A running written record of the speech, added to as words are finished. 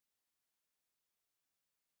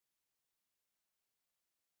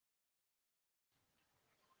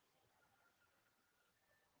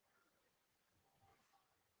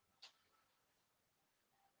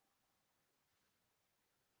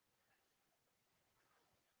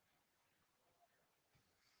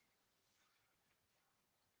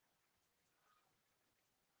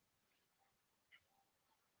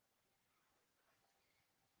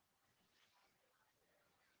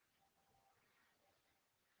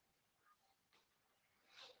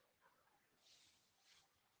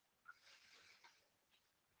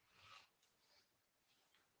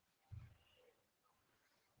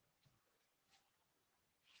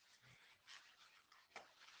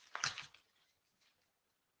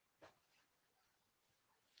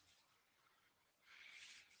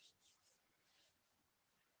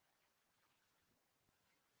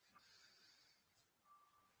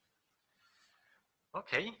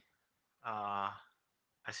Okay, I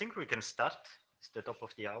think we can start. It's the top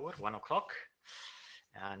of the hour, 1 o'clock.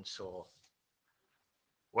 And so,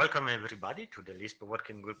 welcome everybody to the Lisp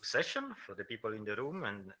working group session for the people in the room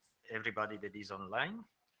and everybody that is online.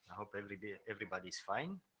 I hope everybody is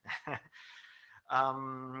fine.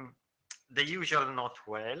 um, the usual not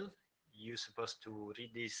well. You're supposed to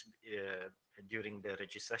read this during the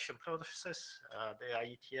registration process, the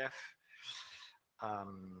IETF.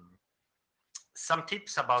 Um, some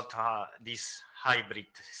tips about this hybrid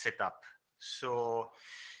setup. So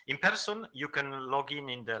in person, you can log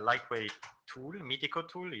in the lightweight tool. Mitico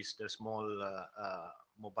tool is the small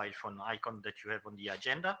mobile phone icon that you have on the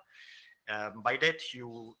agenda. By that,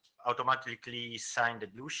 you automatically sign the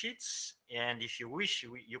blue sheets. And if you wish,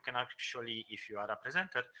 you can actually, if you are a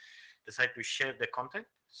presenter, decide to share the content,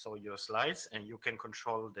 so your slides, and you can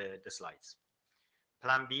control the slides.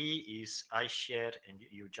 Plan B is I share and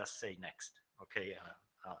you just say next. Okay,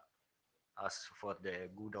 as for the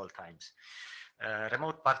good old times.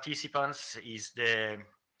 Remote participants is the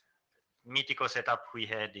Mitico setup we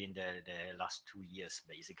had in the last 2 years,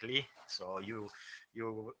 basically. So you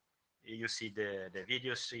you see the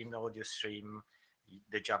video stream, the audio stream,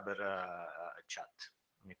 the Jabber chat,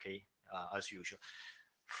 okay, as usual.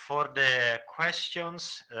 For the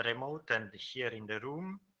questions, remote and here in the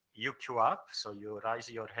room, you queue up, so you raise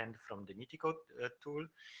your hand from the Mitico tool,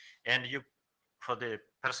 and you, for the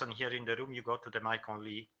person here in the room, you go to the mic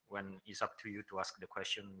only when it's up to you to ask the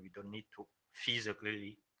question. We don't need to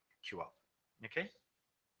physically queue up. Okay?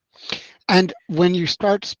 And when you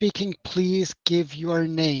start speaking, please give your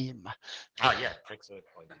name. Ah, yeah, thanks for the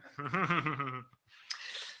point.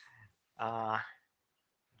 uh,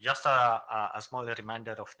 just a small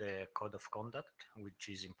reminder of the code of conduct, which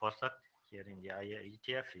is important here in the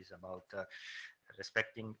IETF, is about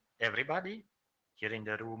respecting everybody here in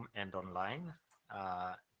the room and online.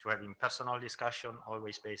 To having personal discussion,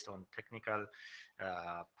 always based on technical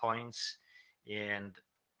points, and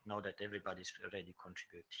know that everybody's ready to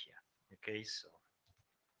contribute here. Okay, so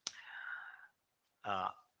uh,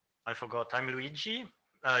 I forgot, I'm Luigi.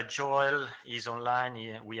 Joel is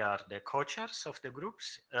online. We are the co-chairs of the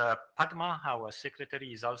groups. Padma, our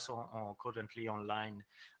secretary, is also currently online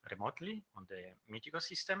remotely on the Mitico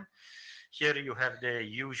system. Here you have the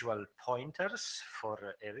usual pointers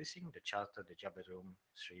for everything, the charter, the Jabber room,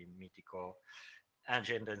 stream, Mitico,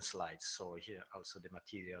 agenda and slides. So here also the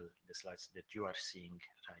material, the slides that you are seeing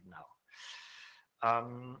right now.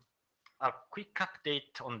 A quick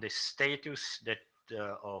update on the status that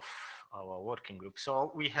of our working group.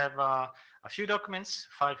 So we have a few documents,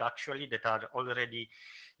 5 actually, that are already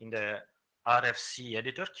in the RFC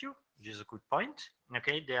editor queue, which is a good point.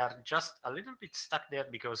 Okay, they are just a little bit stuck there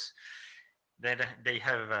because they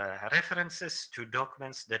have references to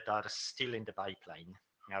documents that are still in the pipeline.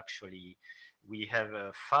 Actually, we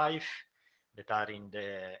have 5 that are in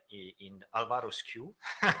Alvaro's queue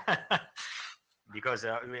because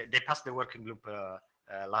they passed the working group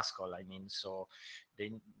last call. I mean, so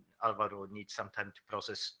they, Alvaro needs some time to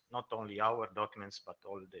process not only our documents but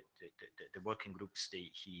all the working groups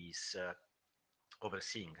he's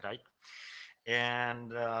overseeing, right?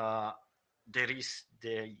 And there is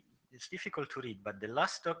the it's difficult to read, but the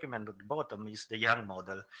last document at the bottom is the Young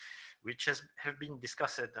model, which have been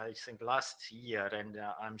discussed, I think, last year, and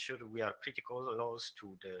I'm sure we are pretty close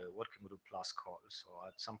to the working group last call. So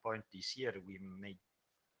at some point this year, we may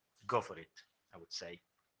go for it, I would say.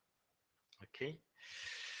 Okay.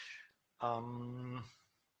 Um,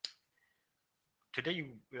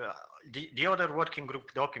 today, the other working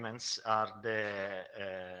group documents are the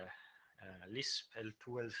Lisp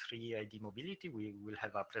L2, L3 ID mobility. We will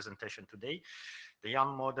have a presentation today. The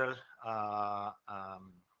YAM model, I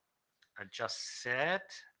just said,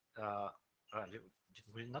 it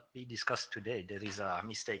will not be discussed today. There is a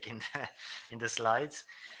mistake in in the slides.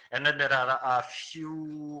 And then there are a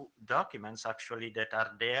few documents actually that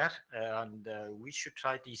are there, and we should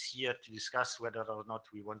try this year to discuss whether or not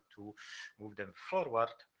we want to move them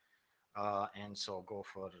forward. And so go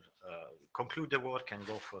for conclude the work and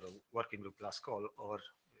go for a working group last call, or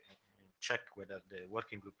check whether the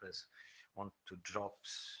working group is want to drop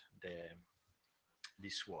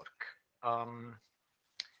this work.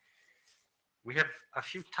 We have a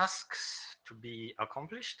few tasks to be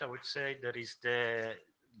accomplished. I would say there is the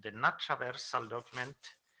NAT traversal document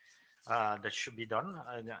that should be done.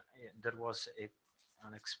 There was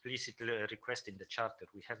an explicit request in the charter.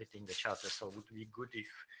 We have it in the charter, so it would be good if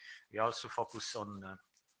we also focus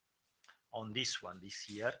on this one this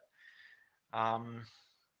year.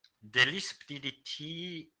 The Lisp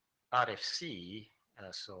DDT RFC,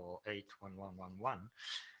 so 81111,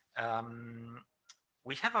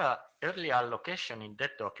 we have a early allocation in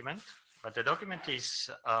that document, but the document is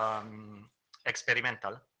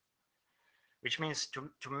experimental, which means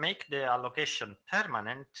to make the allocation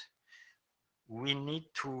permanent, we need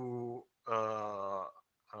to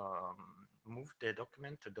move the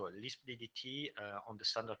document, the Lisp DDT, on the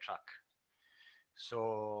standard track.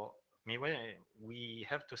 So we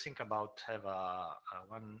have to think about have a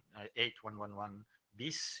 8111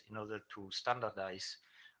 bis in order to standardize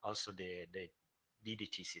also the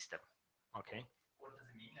DDT system. Okay. What does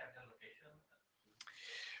it mean, allocation?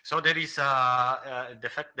 So there is the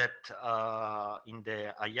fact that in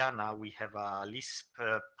the IANA we have a Lisp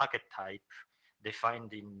packet type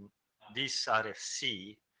defined in this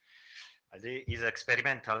RFC. It is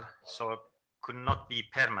experimental, so could not be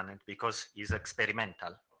permanent because it's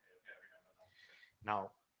experimental.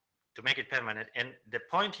 Now, to make it permanent, and the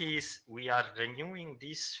point is we are renewing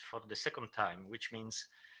this for the second time, which means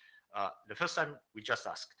the first time we just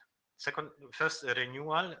asked. First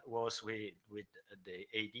renewal was with the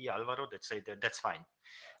AD Alvaro that said that that's fine.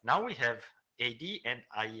 Now we have AD and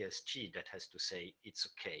IESG that has to say it's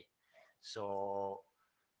okay. So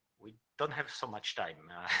we don't have so much time.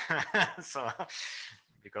 So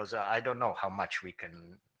because I don't know how much we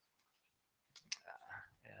can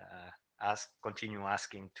continue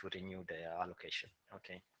asking to renew the allocation.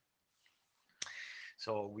 Okay.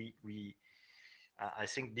 So I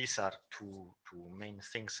think these are two main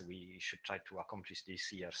things we should try to accomplish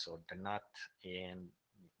this year. So the NAT and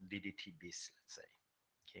DDT bis, let's say.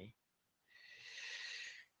 Okay.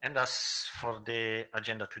 And as for the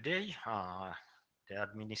agenda today, the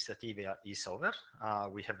administrative is over.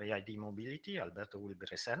 We have AID mobility. Alberto will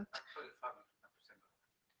present.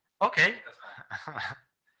 Okay.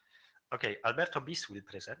 Okay, Alberto Bis will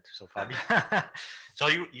present, so Fabio. So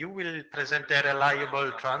you will present the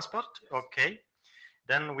reliable transport, okay.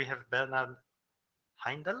 Then we have Bernard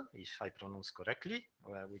Heindel, if I pronounce correctly,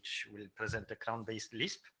 which will present the crown-based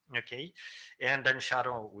Lisp, okay. And then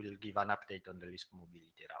Sharon will give an update on the Lisp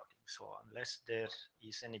mobility routing. So unless there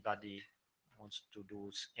is anybody wants to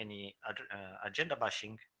do any agenda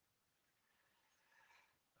bashing,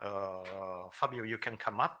 Fabio, you can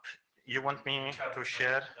come up. You want me to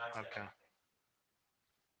share? Okay.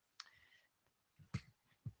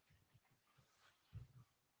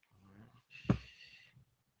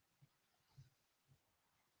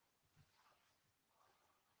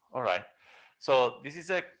 All right. So this is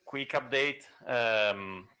a quick update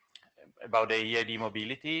about the EID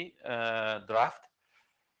mobility draft.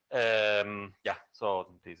 Yeah,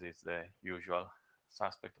 so this is the usual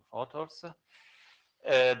suspect of authors.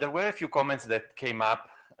 There were a few comments that came up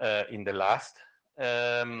in the last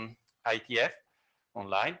IETF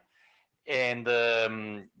online, and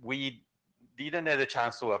we didn't have a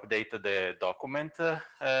chance to update the document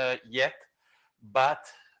yet,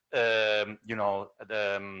 but you know,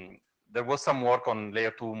 there was some work on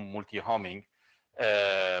layer 2 multi-homing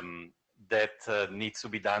that needs to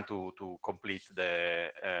be done to complete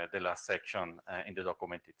the last section in the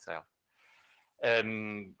document itself.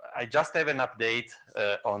 I just have an update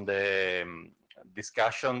on the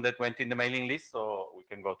discussion that went in the mailing list, so we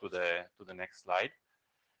can go to the next slide.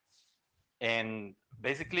 And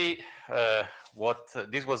basically, what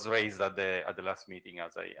this was raised at the last meeting,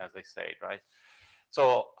 as I said, right?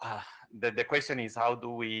 So the question is, how do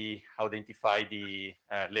we identify the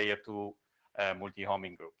layer 2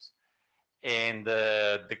 multi-homing groups? And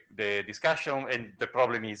the discussion and the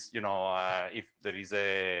problem is, you know, if there is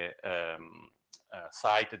a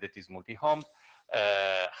site that is multi-homed,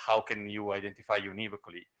 how can you identify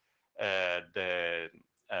univocally the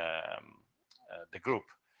group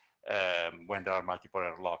when there are multiple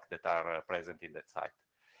airlock that are present in that site?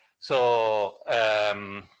 So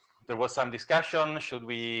there was some discussion, should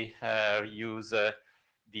we use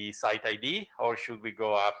the site ID or should we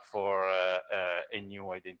go up for a new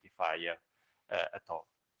identifier at all?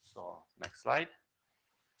 So next slide.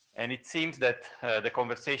 And it seems that the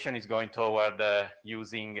conversation is going toward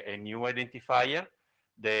using a new identifier,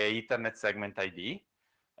 the Ethernet segment ID.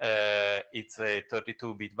 It's a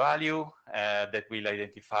 32-bit value that will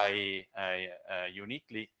identify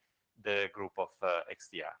uniquely the group of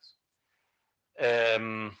XTRs.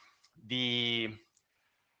 The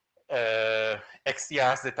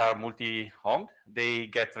XTRs that are multi-homed, they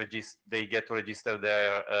get to register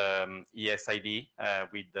their ESID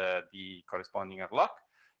with the corresponding airlock,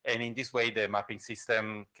 and in this way the mapping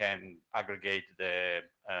system can aggregate the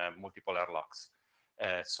multiple airlocks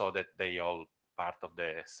so that they all part of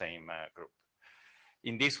the same group.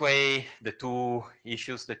 In this way, the two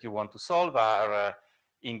issues that you want to solve are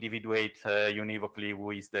individuate univocally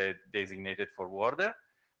who is the designated forwarder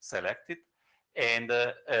selected, and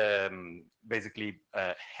basically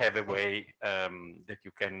have a way that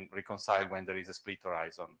you can reconcile when there is a split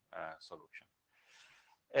horizon solution.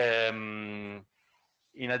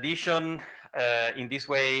 In addition, in this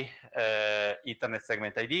way, Ethernet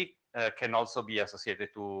segment ID can also be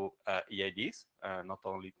associated to EIDs, not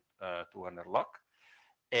only to interlock.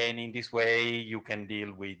 And in this way, you can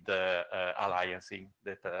deal with alliancing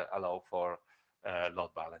that allow for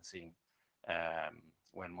load balancing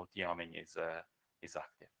when multi-homing is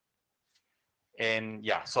active. And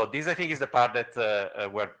yeah, so this I think is the part that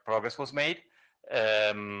where progress was made.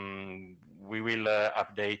 We will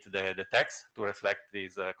update the text to reflect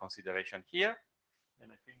this consideration here.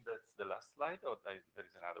 And I think that's the last slide, or there is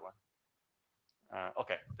another one.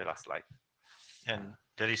 Okay, the last slide. And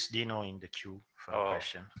there is Dino in the queue for a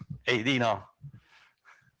question. Hey, Dino.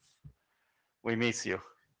 We miss you.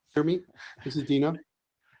 Hear me? This is Dino.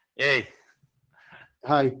 Hey.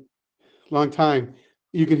 Hi. Long time.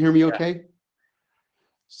 You can hear me okay?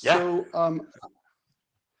 Yeah. So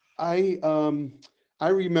I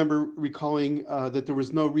remember recalling that there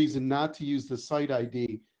was no reason not to use the site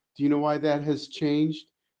ID. Do you know why that has changed?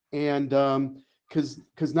 And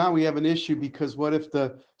because now we have an issue, because what if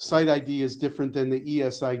the site ID is different than the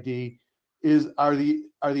ESID? Are the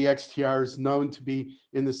XTRs known to be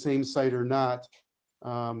in the same site or not?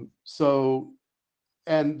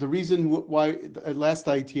 And the reason why at last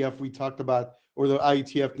IETF we talked about, or the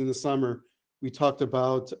IETF in the summer, we talked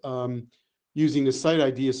about using the site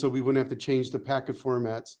ID so we wouldn't have to change the packet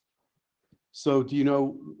formats. So do you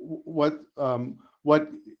know what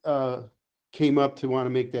came up to want to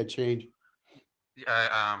make that change?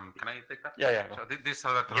 Yeah, can I take that? Yeah. So this is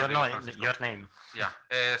Alberto. Your name. Yeah.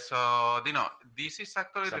 So Dino, this is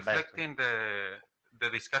actually It's reflecting the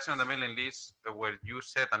discussion on the mailing list where you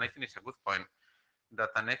said, and I think it's a good point, that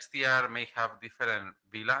an XTR may have different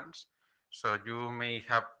VLANs. So you may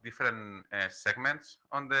have different segments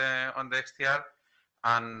on the XTR,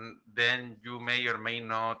 and then you may or may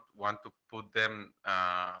not want to put them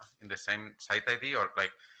in the same site ID, or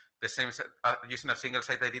like the same using a single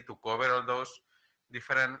site ID to cover all those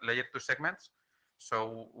different layer 2 segments.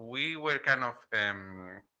 So we were kind of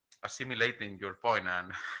assimilating your point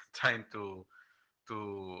and trying to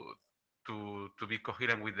be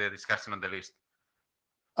coherent with the discussion on the list.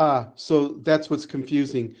 So that's what's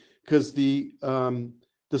confusing, because the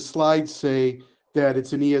slides say that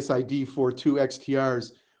it's an ESID for 2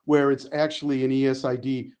 XTRs, where it's actually an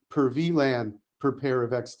ESID per VLAN per pair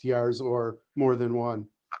of XTRs, or more than one.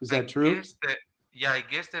 Is that true? I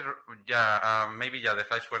guess maybe the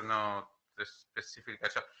slides were not specific.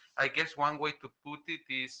 So I guess one way to put it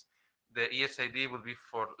is the ESID would be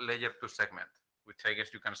for layer 2 segment, which I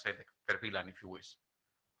guess you can say per VLAN if you wish.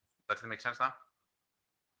 Does it make sense now?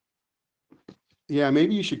 Yeah,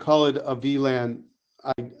 maybe you should call it a VLAN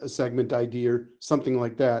a segment ID or something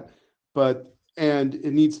like that. And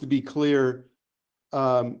it needs to be clear.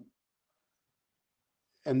 And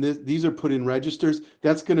these are put in registers.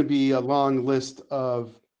 That's going to be a long list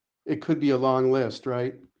of, it could be a long list,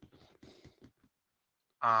 right?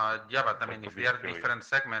 Yeah, but I mean, if they are different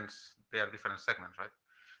segments, they are different segments, right?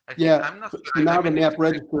 I'm not sure. So now the map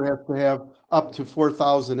register has to have up to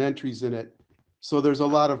 4,000 entries in it. So there's a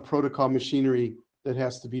lot of protocol machinery that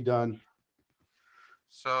has to be done.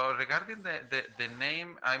 So regarding the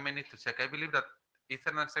name, I may need to check. I believe that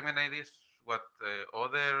Ethernet segment ID is what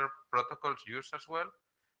other protocols use as well.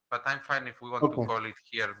 But I'm fine if we want to call it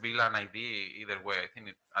here VLAN ID. Either way, I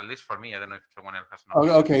think at least for me, I don't know if someone else has.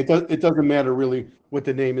 Okay, it doesn't matter really what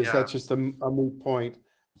the name is. Yeah. That's just a moot point.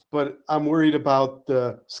 But I'm worried about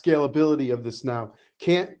the scalability of this now.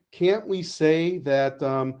 Can't we say that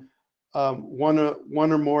one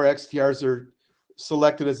or more XTRs are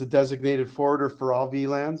selected as a designated forwarder for all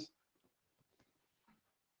VLANs?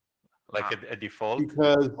 Like a default?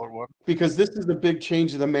 Because this is a big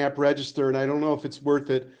change in the map register, and I don't know if it's worth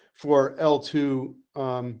it for L2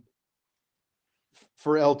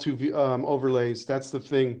 overlays. That's the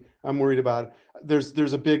thing I'm worried about.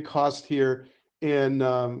 There's a big cost here in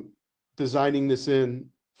designing this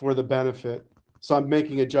in for the benefit. So I'm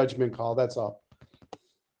making a judgment call. That's all.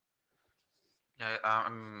 Yeah,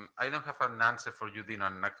 I don't have an answer for you, Dino.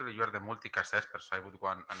 And actually, you are the multicast expert, so I would go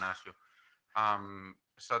and ask you.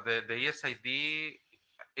 So the ESID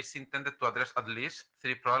is intended to address at least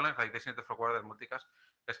 3 problems, like designated forwarder and multicast,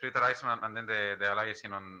 the split horizon, and then the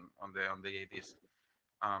aliasing on the EIDs.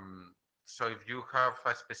 So if you have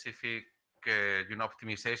a specific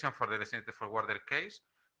optimization for the designated forwarder case,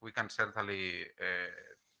 we can certainly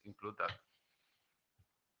include that.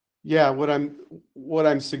 Yeah, what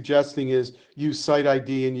I'm suggesting is use site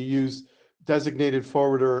ID and you use designated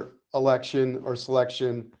forwarder election or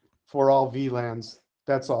selection for all VLANs.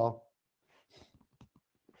 That's all.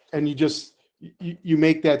 And you just, you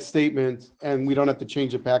make that statement and we don't have to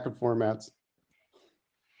change the packet formats.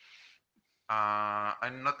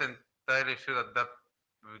 I'm not entirely sure that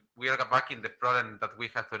we are back in the problem that we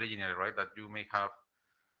had originally, right? That you may have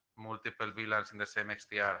multiple VLANs in the same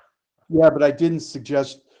XDR. Yeah, but I didn't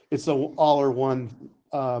suggest it's a all or one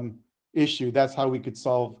issue. That's how we could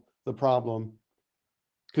solve the problem.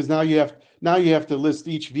 Because now you have to list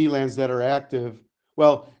each VLANs that are active.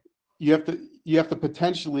 Well, you have to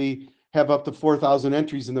potentially have up to 4,000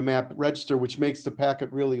 entries in the map register, which makes the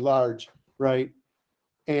packet really large, right?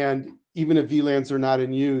 And even if VLANs are not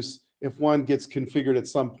in use, if one gets configured at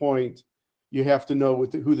some point, you have to know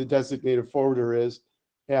who the designated forwarder is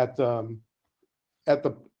you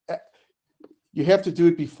have to do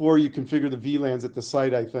it before you configure the VLANs at the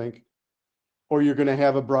site, I think, or you're going to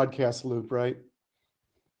have a broadcast loop, right?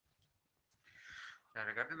 Yeah,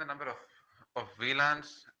 regarding the number of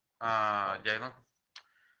VLANs, yeah,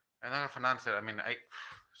 I don't have an answer. I mean,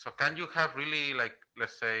 so can you have really, like,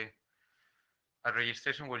 let's say, a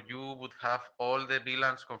registration where you would have all the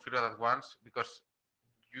VLANs configured at once? Because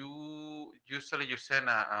you usually you send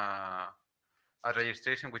a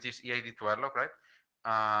registration which is EID to airlock, right?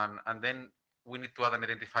 And then we need to add an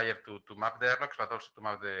identifier to map the airlocks, but also to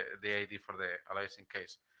map the ID for the aliasing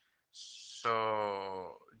case.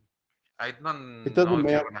 So I don't It know doesn't if you're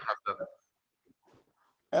matter, gonna have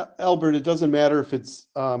that. Albert. It doesn't matter if it's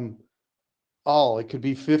all. It could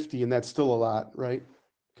be 50, and that's still a lot, right?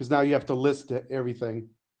 Because now you have to list everything.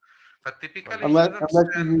 But typically, Unless you don't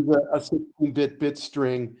you send. use a 16-bit bit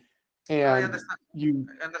string, I and understand. you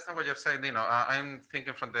I understand what you're saying. I'm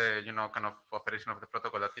thinking from the kind of operation of the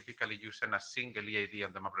protocol that typically you send a single EID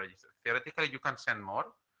on the map register. Theoretically, you can send more,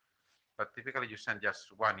 but typically you send just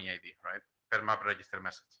one EID, right, per map register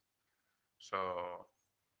message. So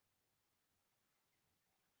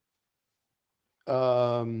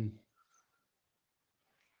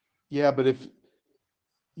yeah, but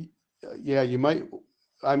you might.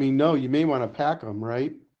 I mean, no, you may want to pack them,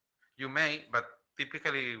 right? you may, but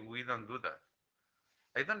typically we don't do that.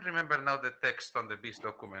 I don't remember now the text on the BIS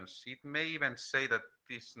documents. It may even say that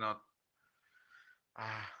it's not.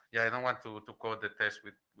 Yeah, I don't want to code the test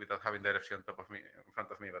without having the RFC on top of me, in front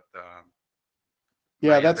of me, but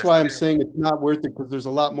Yeah, my that's why I'm understanding. saying it's not worth it because there's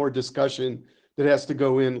a lot more discussion that has to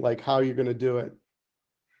go in, like how you're going to do it.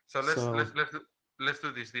 So let's So- let's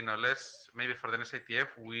do this, Dino. Let's maybe for the next IETF,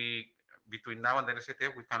 we between now and the next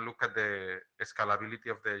IETF, we can look at the scalability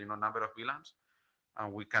of the number of VLANs,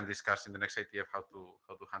 and we can discuss in the next IETF how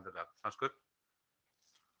to handle that. Sounds good.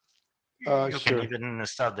 You Sure. can even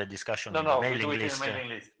start the discussion No, in no, the we mailing do it in list. the mailing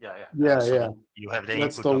list. Yeah, yeah. Yeah, So yeah. that you have the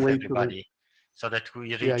Let's input don't of wait till everybody, so that we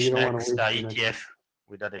Yeah, reach you don't wanna next wait till next IETF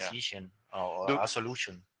with a Yeah. decision or Do- a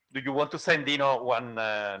solution. Do you want to send Dino one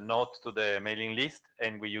note to the mailing list,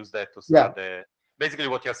 and we use that to Yeah. start the? Basically,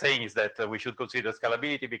 what you're saying is that we should consider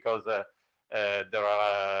scalability because there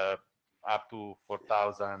are up to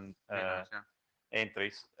 4,000 VLANs, yeah.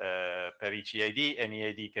 entries per each EID, and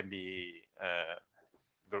EID can be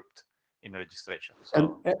grouped in registration.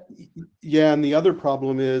 So yeah, and the other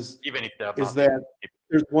problem is even if they are is not that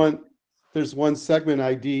there's one segment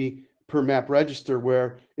ID per map register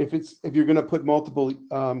where if you're going to put multiple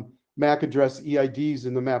MAC address EIDs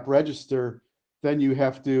in the map register, then you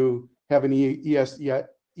have to have an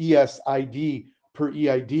ESID per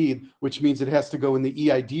EID, which means it has to go in the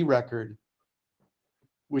EID record,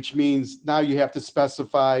 which means now you have to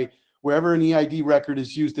specify wherever an EID record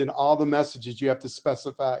is used in all the messages, you have to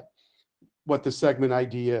specify what the segment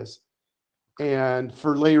ID is. And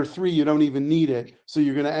for layer 3, you don't even need it. So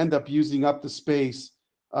you're going to end up using up the space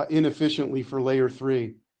inefficiently for layer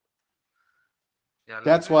 3. Yeah, let's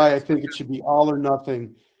That's do why the I think it should be all or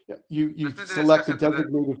nothing. You Let's do the select a discussion to the-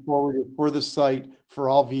 designated forwarder for the site for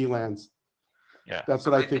all VLANs. yeah. That's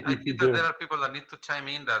what I think we I should think that do. there are people that need to chime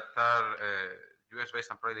in that are US based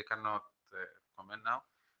and probably they cannot comment now.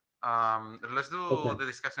 Let's do Okay. the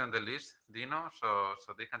discussion on the list, Dino, so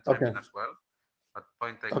they can chime Okay. in as well. But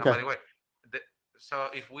point taken. Okay. By the way, so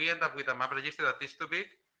if we end up with a map register that is too big,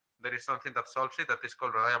 there is something that solves it that is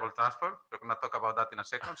called reliable transport. We're going to talk about that in a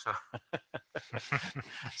second. So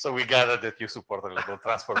So we gather that you support reliable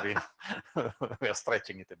transport. We are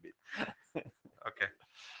stretching it a bit. okay.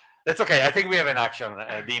 That's okay. I think we have an action,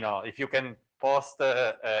 Dino. If you can post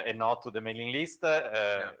a note to the mailing list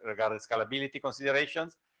regarding scalability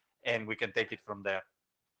considerations, and we can take it from there.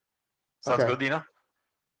 Sounds Okay. good, Dino?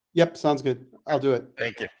 Yep, sounds good. I'll do it.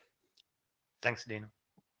 Thank you. Thanks, Dino.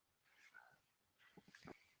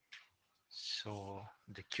 So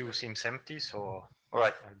the queue seems empty, so All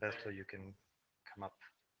right. Alberto, you can come up.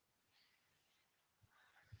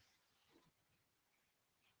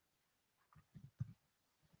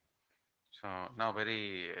 So now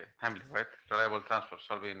very timely, right? Reliable transfer,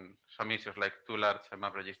 solving some issues like two large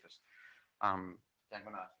map registers. Yeah, I'm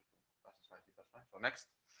gonna pass the slide, that's fine. So next.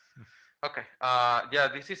 Okay. Yeah,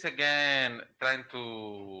 this is again trying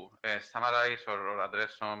to summarize or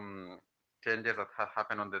address some changes that have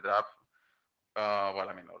happened on the draft. Well,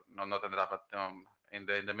 I mean, not the draft, but in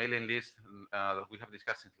the mailing list that we have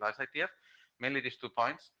discussed since last ITF. Mainly these 2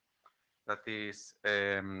 points. That is,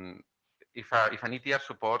 if an ETR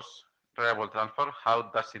supports reliable transfer, how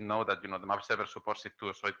does it know that the map server supports it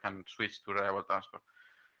too, so it can switch to reliable transfer?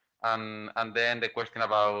 And then the question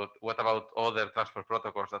about what about other transfer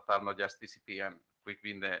protocols that are not just TCP and Quick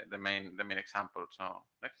being the main example. So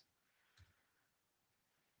next.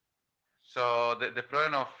 So the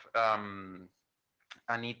problem of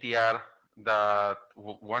an ETR that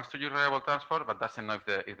wants to use reliable transfer but doesn't know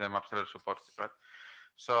if the map server supports it, right?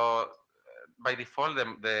 So by default,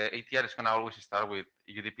 the ATR is going to always start with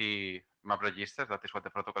UDP map registers. That is what the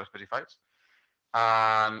protocol specifies.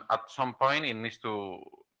 And at some point, it needs to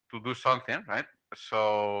do something, right?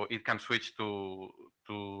 So it can switch to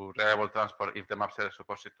reliable transport if the map server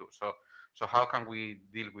supports it too. So how can we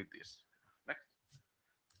deal with this? Next.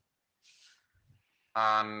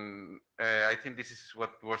 And I think this is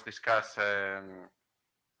what was discussed as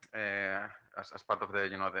part of the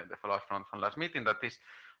the follow-up from last meeting. That is,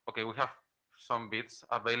 okay, we have some bits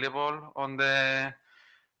available on the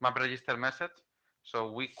map register message,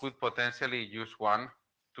 so we could potentially use one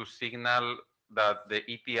to signal that the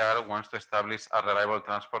ETR wants to establish a reliable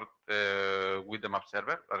transport with the map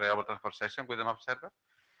server, a reliable transport session with the map server.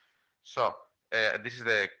 So this is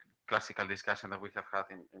the classical discussion that we have had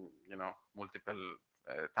in multiple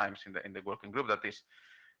times in the working group. That is,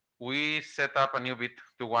 we set up a new bit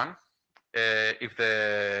to one. If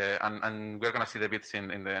the and we're going to see the bits in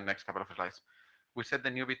the next couple of slides. We set the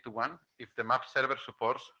new bit to one. If the map server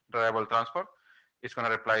supports reliable transport, it's going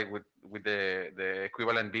to reply with the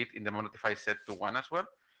equivalent bit in the map notify set to one as well.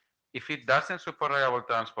 If it doesn't support reliable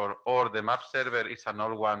transport, or the map server is an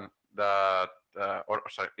old one that, or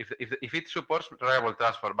sorry, if it supports reliable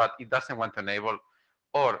transport but it doesn't want to enable,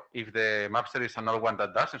 or if the map server is an old one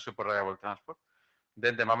that doesn't support reliable transport,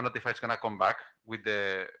 then the map notify is going to come back with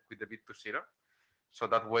the bit to 0. So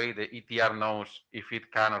that way the ETR knows if it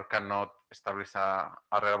can or cannot establish a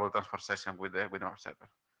reliable transfer session with the map server.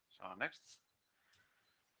 So next.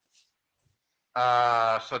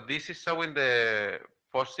 So this is showing the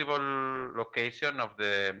possible location of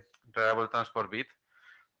the reliable transport bit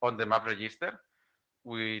on the map register,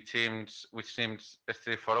 which seems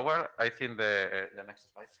straightforward. I think the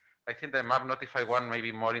next slide. I think the map notify one may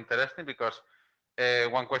be more interesting because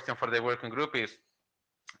one question for the working group is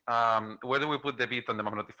where do we put the bit on the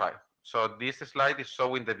map notify? So this slide is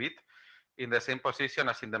showing the bit in the same position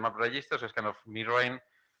as in the map register, so it's kind of mirroring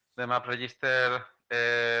the map register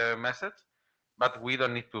message, but we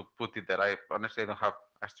don't need to put it there. I honestly don't have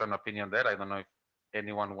a strong opinion there. I don't know if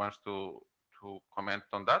anyone wants to comment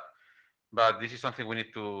on that, but this is something we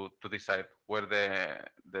need to decide where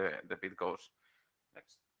the bit goes.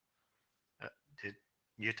 Next. Did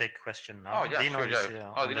you take question now? Oh yeah, Dino sure. is,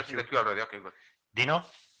 Yeah. Oh, Dino's in the queue already. Okay, good. Dino? I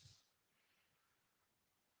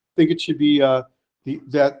think it should be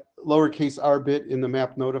that lowercase r bit in the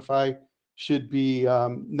map notify should be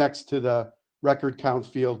next to the record count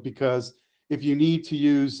field, because if you need to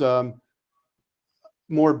use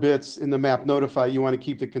more bits in the map notify, you want to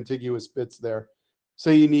keep the contiguous bits there.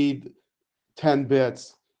 Say you need 10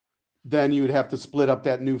 bits, then you would have to split up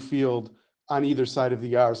that new field on either side of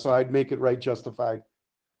the R. So I'd make it right justified.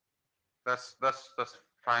 That's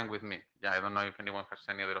fine with me. Yeah, I don't know if anyone has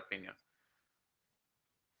any other opinion.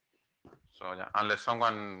 So yeah, unless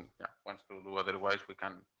someone wants to do otherwise, we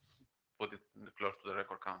can put it close to the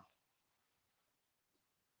record count.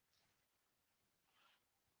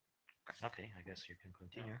 Okay, I guess you can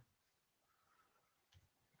continue.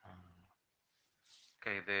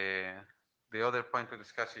 Okay, the other point to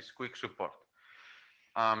discuss is quick support.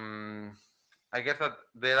 I guess that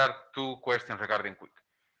there are 2 questions regarding quick,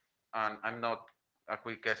 and I'm not a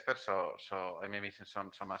quick expert, so I may be missing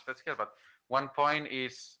some aspects here. But one point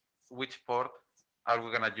is which port are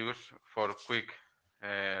we gonna use for quick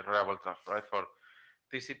reliable transfer, right? For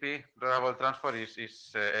TCP reliable transfer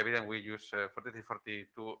is evident. We use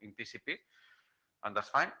 4342 in TCP, and that's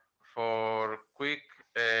fine. For quick,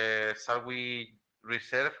 shall we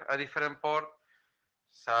reserve a different port?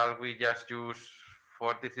 Shall we just use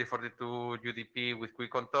 4342 UDP with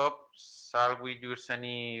quick on top? Shall we use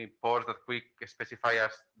any port that quick specify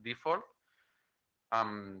as default?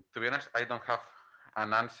 To be honest, I don't have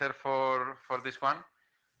an answer for this one.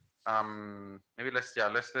 Maybe let's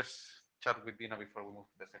chat with Dino before we move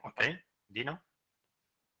to the second Okay, Dino?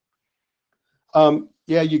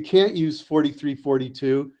 Yeah, you can't use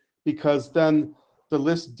 4342 because then the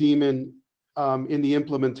Lisp daemon in the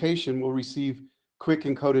implementation will receive quick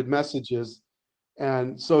encoded messages.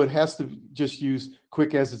 And so it has to just use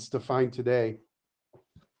quick as it's defined today.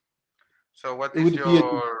 So what It is would be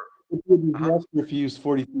your? it would be faster if you use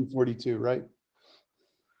 4342, right?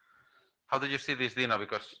 How do you see this, Dino?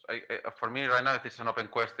 Because for me right now it is an open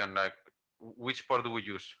question. Like, which port do we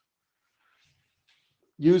use?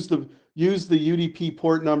 Use the UDP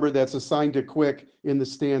port number that's assigned to quick in the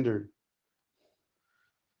standard.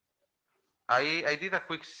 I did a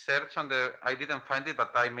quick search on the. I didn't find it,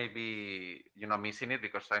 but I may be missing it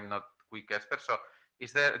because I'm not quick expert. So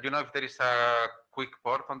is there? Do you know if there is a quick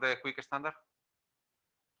port on the quick standard?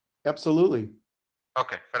 Absolutely.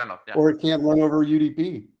 Okay, fair enough. Yeah. Or it can't run over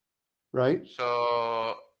UDP, right?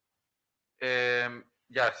 So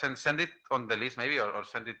yeah, send it on the list maybe, or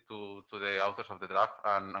send it to the authors of the draft,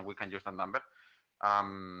 and we can use that number.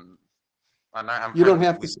 And I'm You fine don't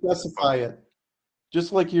have to with specify it.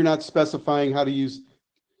 Just like you're not specifying how to use,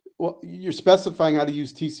 well, you're specifying how to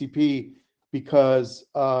use TCP because,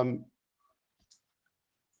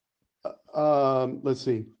 let's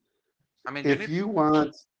see. I mean, If you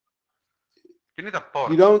want, you need a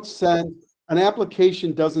port. you don't send, an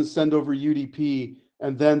application doesn't send over UDP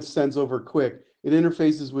and then sends over quick. It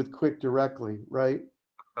interfaces with quick directly, right?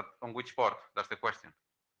 But on which port? That's the question.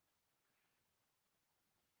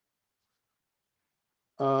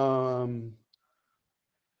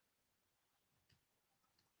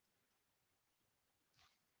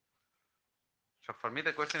 So for me,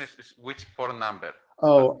 the question is which port number?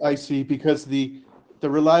 Oh, I see, because the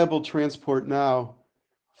reliable transport now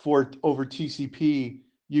for over TCP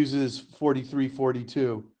uses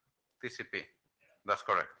 4342. TCP. That's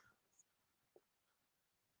correct.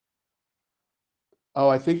 Oh,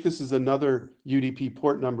 I think this is another UDP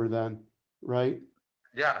port number then, right?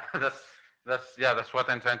 Yeah, that's what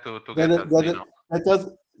I'm trying to That, get at.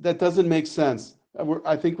 that doesn't make sense.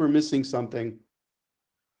 I think we're missing something.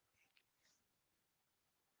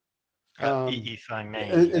 If I may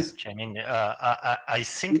It's- chime in, I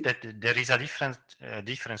think that there is a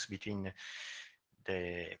difference between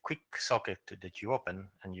the quick socket that you open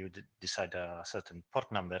and you decide a certain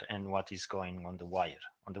port number and what is going on the wire.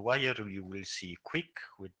 On the wire, you will see quick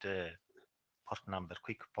with the port number,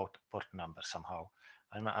 quick port number somehow.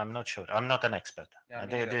 I'm not sure. I'm not an expert. Yeah,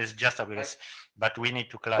 There's just a guess, but we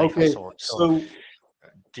need to clarify. Okay, so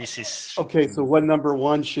this is okay. So what number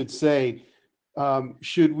one should say?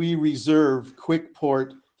 Should we reserve quick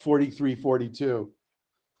port 4342?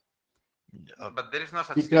 But there is no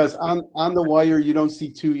such Because thing as on the wire, you don't see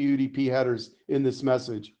two UDP headers in this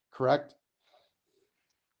message, correct?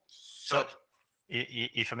 so.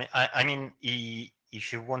 If I mean,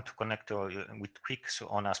 if you want to connect with quick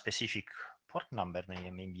on a specific port number,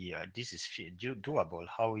 maybe this is doable.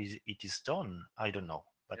 How it is done, I don't know.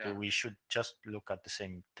 But Yeah. we should just look at the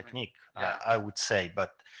same technique, Yeah. I would say.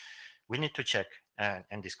 But we need to check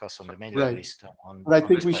and discuss on the mailing Right. list. But I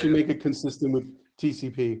think this we should topic. make it consistent with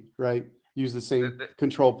TCP, right? Use the same The-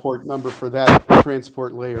 control port number for that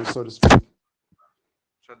transport layer, so to speak.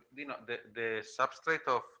 So the substrate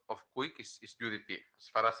of Quick is UDP. As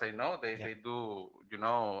far as I know, they do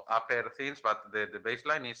upper things, but the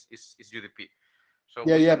baseline is UDP. So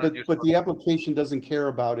we Yeah, cannot use but the application doesn't care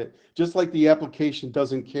about it. Just like the application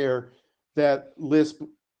doesn't care that Lisp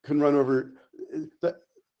can run over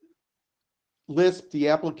Lisp, the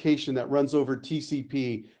application that runs over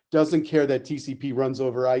TCP doesn't care that TCP runs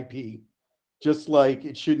over IP. Just like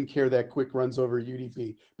it shouldn't care that Quick runs over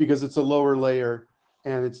UDP because it's a lower layer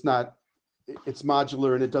and it's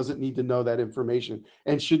modular and it doesn't need to know that information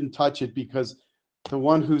and shouldn't touch it because the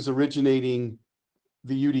one who's originating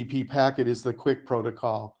the UDP packet is the Quick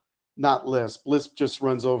protocol, not Lisp. Lisp just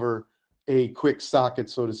runs over a Quick socket,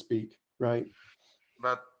 so to speak, right?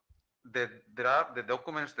 But there are the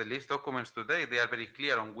documents, the list documents today, they are very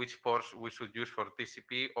clear on which ports we should use for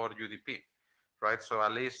TCP or UDP, right? So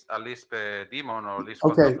at least daemon or Lisp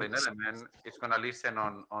control plane element is going to listen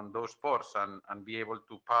on those ports and be able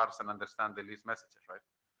to parse and understand the list messages, right?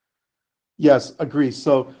 Yes, agree.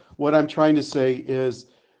 So what I'm trying to say is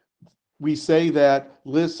we say that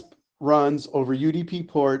Lisp runs over UDP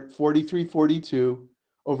port 4342,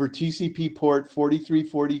 over TCP port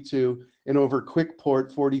 4342, and over Quick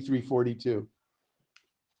port 4342.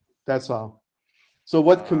 That's all. So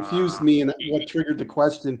what confused me and what triggered the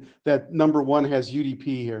question that number one has UDP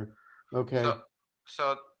here? Okay.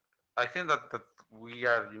 So I think that we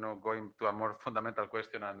are, going to a more fundamental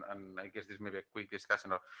question, and I guess this may be a quick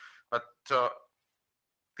discussion. But so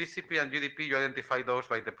TCP and UDP, you identify those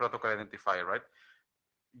by the protocol identifier, right?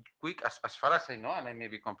 Quick, as far as I know, and I may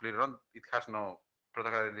be completely wrong, it has no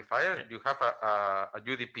protocol identifier. You have a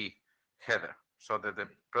UDP header, so that the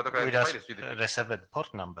protocol With identifier a is UDP. reserved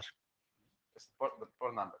port number. It's the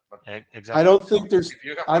port number, but Exactly. I don't think there's, if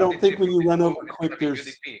you have I don't think when you run over it's quick, gonna be there's,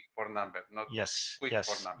 UDP port number, not Yes, quick port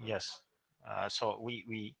yes, number. yes. So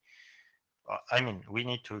I mean, we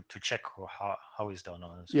need to check how is done.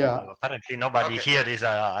 So Yeah. apparently, nobody Okay. here is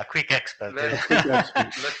a quick expert. Let's, quick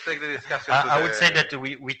expert. let's take the discussion. I would say that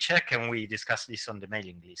we check and we discuss this on the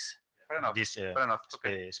mailing list. Fair enough. This Fair enough.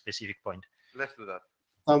 Okay. specific point. Let's do that.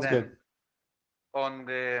 Sounds Then, good. On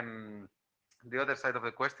the other side of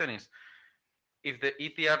the question is, if the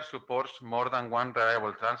ETR supports more than one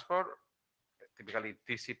reliable transport, typically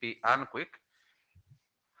TCP and quick,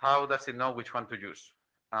 how does it know which one to use?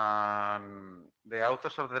 The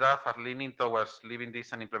authors of the draft are leaning towards leaving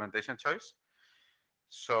this an implementation choice,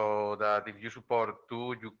 so that if you support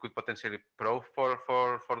two, you could potentially probe for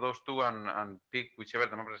those two and pick whichever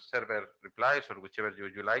the member server replies, or whichever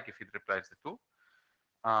you like if it replies the two.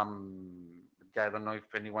 Yeah, I don't know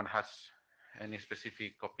if anyone has any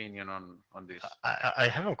specific opinion on this. I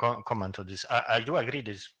have a comment on this. I do agree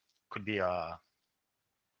this could be an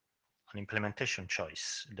implementation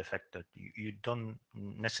choice. The fact that you don't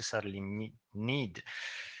necessarily need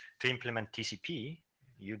to implement TCP,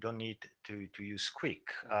 you don't need to use quick,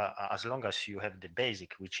 as long as you have the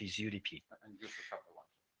basic, which is UDP. And you should have the one.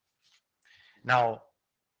 Now,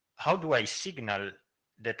 how do I signal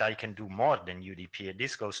that I can do more than UDP?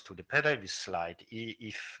 This goes to the previous slide.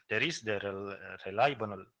 If there is the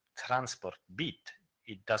reliable transport bit,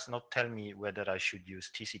 it does not tell me whether I should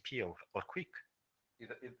use TCP or quick.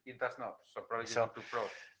 It does not. So probably you So- need to probe.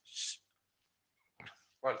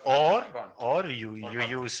 Well, Or you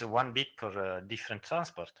use one bit per different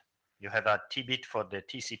transport. You have a T bit for the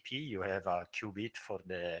TCP, you have a Q bit for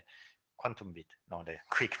the quantum bit, no, the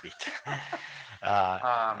quick bit.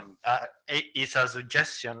 It's a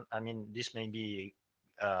suggestion. I mean, this may be,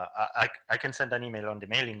 I can send an email on the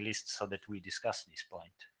mailing list so that we discuss this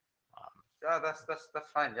point. yeah, that's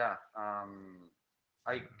fine. Yeah.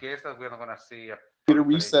 I guess that we're not gonna see a Need to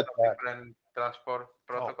reset that. different transport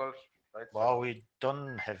protocols, right? Well, we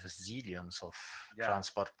don't have zillions of Yeah.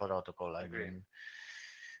 transport protocol. I Agree. mean,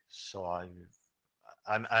 so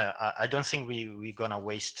I don't think we're gonna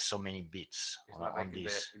waste so many bits It's not on like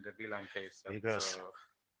this. in the VLAN case. Because-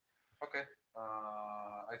 Okay.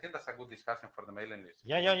 I think that's a good discussion for the mailing list.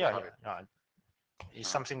 Yeah. It's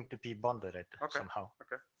something to be pondered somehow.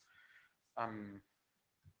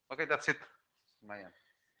 Okay, that's it. My end.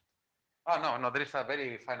 Oh no, there is a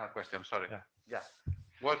very final question. Sorry. Yeah.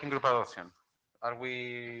 Working group adoption. Are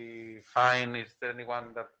we fine? Is there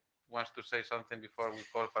anyone that wants to say something before we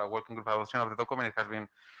call for a working group adoption of the document? It has been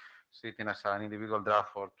sitting as an individual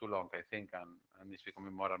draft for too long, I think, and it's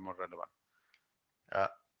becoming more and more relevant.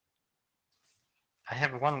 I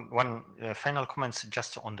have one final comments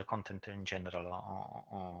just on the content in general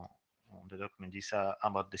on the document. Is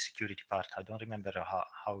about the security part. I don't remember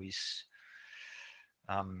how is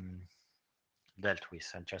dealt with.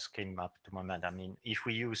 I just came up to my mind. I mean, if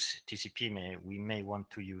we use TCP, we may want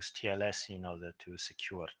to use TLS in order to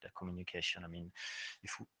secure the communication. I mean,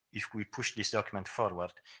 if we push this document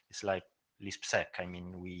forward, it's like LispSec. I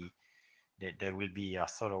mean, there will be a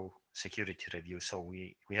thorough security review, so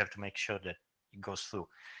we have to make sure that it goes through.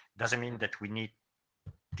 Doesn't mean that we need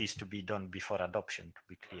this to be done before adoption, to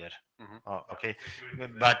be clear. Okay,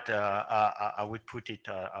 but I would put it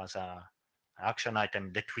as a action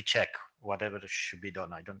item that we check whatever should be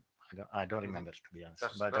done. I don't remember, to be honest.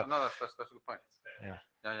 That's a good point.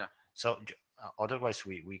 Yeah. So otherwise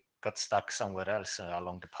we got stuck somewhere else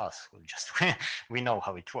along the path. We know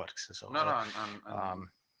how it works. So and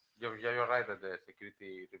you're right that the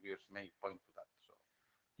security reviews may point to that. So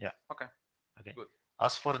yeah. Okay. Good.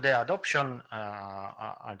 As for the adoption,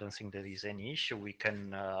 I don't think there is any issue. We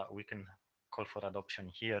can call for adoption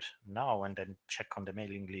here now and then check on the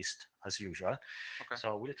mailing list as usual. Okay.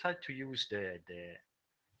 So we'll try to use the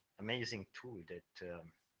amazing tool that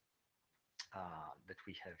that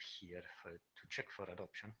we have here to check for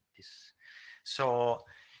adoption. So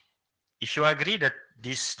if you agree that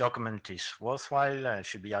this document is worthwhile,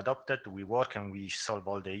 should be adopted, we work and we solve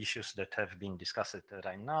all the issues that have been discussed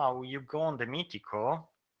right now, you go on the Meetico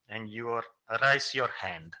and you raise your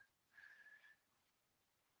hand.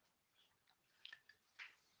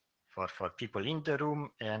 For people in the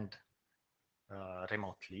room and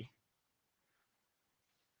remotely.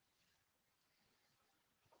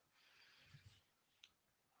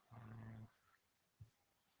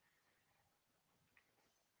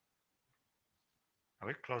 I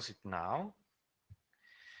will close it now,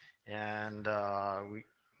 and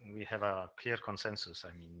we have a clear consensus.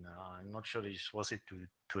 I mean, I'm not sure this was it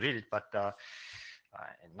to read it, but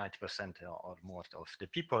 90% or more of the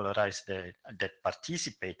people that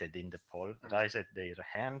participated in the poll raised their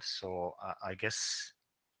hand. So I guess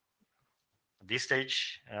at this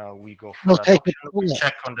stage we go for We'll take adoption. it. We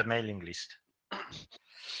check on the mailing list.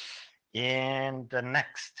 And the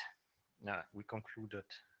next, we concluded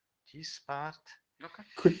this part. Okay.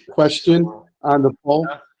 Quick question So, on the poll.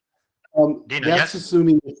 Dino, That's yes?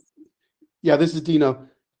 assuming, yeah, this is Dino.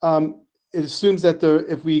 It assumes that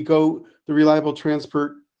if we go, the reliable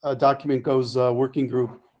transport document goes working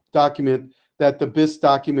group document, that the BIS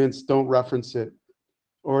documents don't reference it,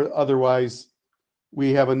 or otherwise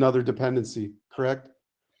we have another dependency, correct?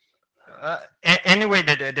 Anyway,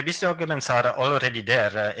 the BIS documents are already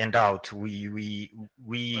there and out. We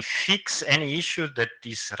fix any issue that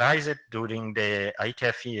is raised during the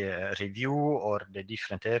IETF review or the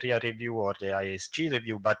different area review or the ISG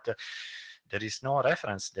review, but there is no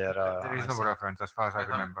reference there. There is no reference as far as I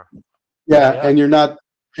remember. Yeah, Yeah.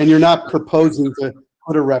 and you're not proposing to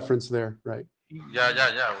put a reference there, right?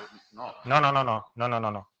 Yeah. No.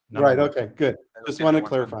 No. Right, okay, good. Just want to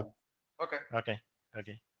clarify. Okay.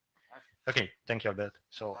 Okay. Thank you, Albert.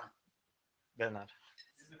 So, Bernard.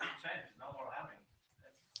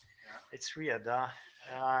 It's weird.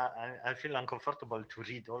 I feel uncomfortable to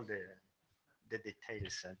read all the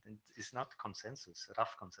details. And it's not consensus,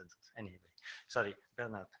 rough consensus. Anyway, sorry,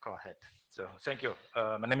 Bernard, go ahead. So thank you.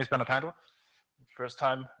 My name is Bernard Heindl. First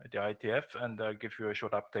time at the IETF, and I'll give you a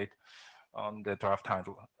short update on the draft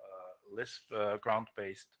Heindl Lisp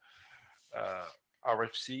ground-based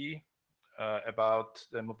RFC about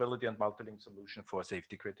the mobility and multi-link solution for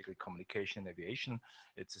safety critical communication in aviation.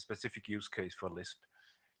 It's a specific use case for Lisp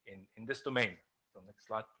in this domain. So next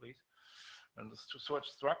slide, please. And to sort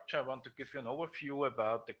structure, I want to give you an overview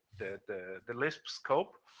about the Lisp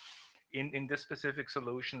scope in this specific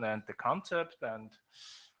solution and the concept, and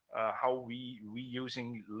how we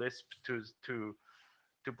using Lisp to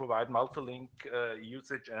provide multi-link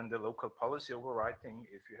usage and the local policy overwriting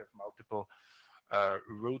if you have multiple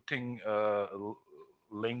routing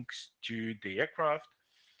links to the aircraft.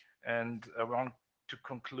 And I want to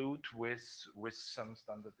conclude with some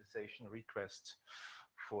standardization requests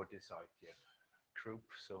for this IETF group.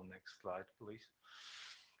 So next slide, please.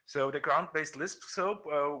 So the ground-based Lisp scope,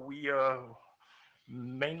 we are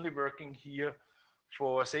mainly working here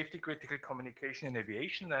for safety critical communication in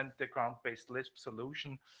aviation, and the ground-based Lisp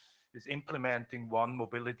solution is implementing one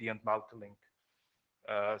mobility and multi-link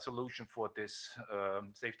solution for this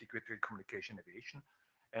safety critical communication in aviation,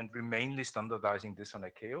 and we're mainly standardizing this on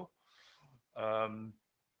ICAO.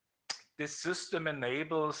 This system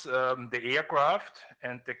enables the aircraft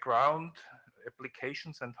and the ground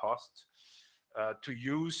applications and hosts to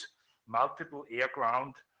use multiple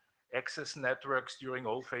air-ground access networks during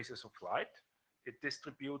all phases of flight. It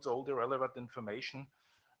distributes all the relevant information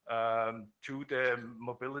to the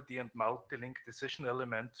mobility and multi-link decision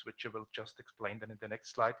elements, which I will just explain then in the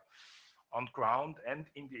next slide, on ground and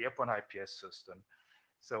in the airborne IPS system.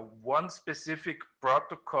 So one specific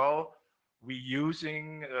protocol we're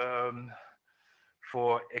using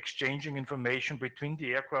for exchanging information between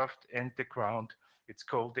the aircraft and the ground, it's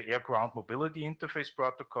called the Air-Ground Mobility Interface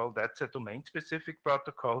Protocol. That's a domain-specific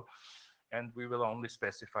protocol, and we will only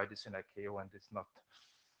specify this in ICAO, and it's not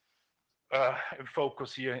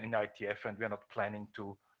focus here in IETF, and we're not planning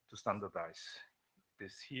to standardize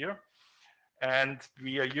this here. And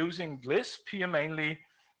we are using Lisp here mainly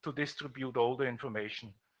to distribute all the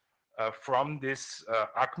information from this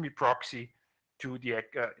ACME proxy to the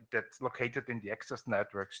that's located in the access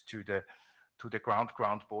networks to the ground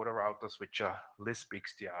border routers, which are Lisp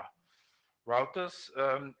XDR routers,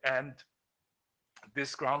 and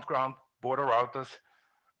this ground border routers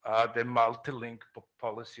are the multi-link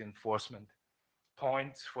policy enforcement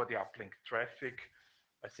points for the uplink traffic.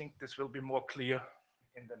 I think this will be more clear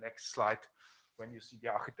in the next slide when you see the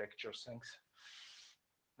architecture. Thanks.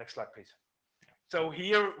 Next slide, please. So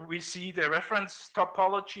here we see the reference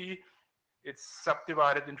topology. It's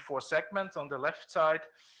subdivided in 4 segments. On the left side,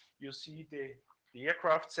 you see the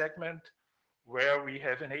aircraft segment where we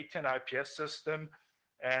have an ATN IPS system,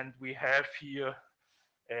 and we have here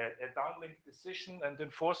a downlink decision and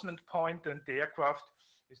enforcement point, and the aircraft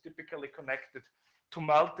is typically connected to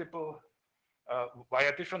multiple,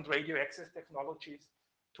 via different radio access technologies,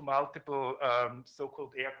 to multiple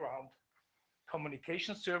so-called air-ground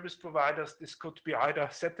communication service providers. This could be either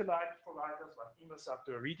satellite providers like Inmarsat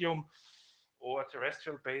or Iridium, or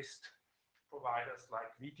terrestrial-based providers like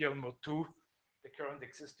Medium or 2, the current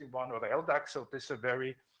existing one, or the LDAC. So these are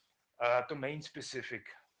very domain-specific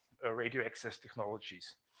radio access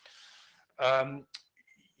technologies.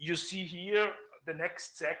 You see here, the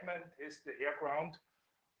next segment is the air-ground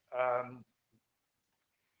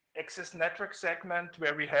access network segment,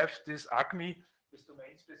 where we have this ACME, this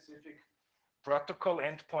domain-specific protocol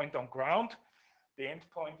endpoint on ground. The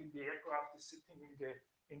endpoint in the aircraft is sitting in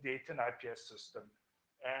the Ethernet IPS system.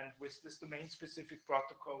 And with this domain-specific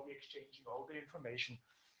protocol, we're exchanging all the information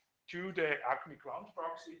to the ACME ground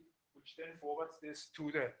proxy, which then forwards this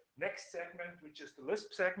to the next segment, which is the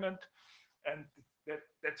Lisp segment. And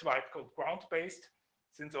that's why it's called ground-based,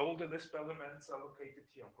 since all the Lisp elements are located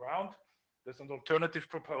here on ground. There's an alternative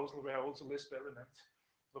proposal where also Lisp elements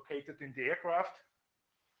located in the aircraft.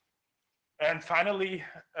 And finally,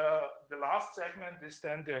 the last segment is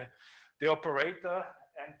then the operator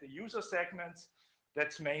and the user segments.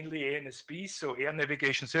 That's mainly ANSPs, so air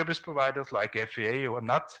navigation service providers like FAA or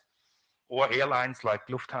NAT, or airlines like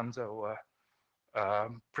Lufthansa or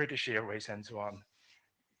British Airways and so on.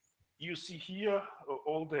 You see here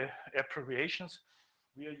all the abbreviations.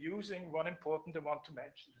 We are using one important I want to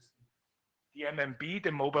mention is the MMB,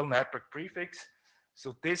 the mobile network prefix.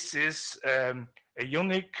 So this is a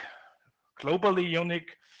unique, globally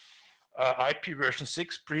unique IP version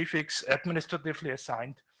 6 prefix administratively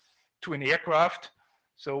assigned to an aircraft,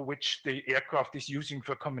 so which the aircraft is using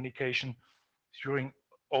for communication during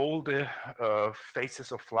all the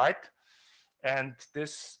phases of flight. And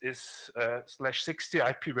this is /60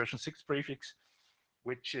 IP version 6 prefix,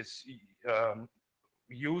 which is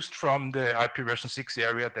used from the IP version 6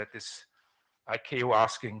 area that is ICAO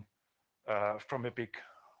asking from a big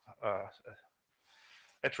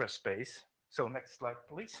address space. So next slide,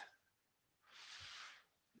 please.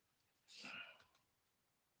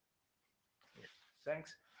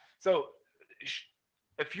 Thanks. So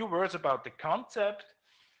a few words about the concept.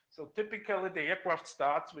 So typically the aircraft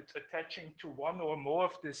starts with attaching to one or more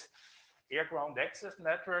of these air-ground access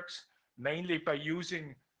networks, mainly by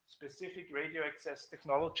using specific radio access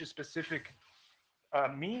technology specific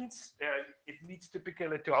means. It needs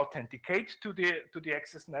typically to authenticate to the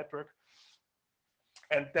access network.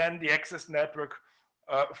 And then the access network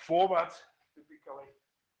forwards typically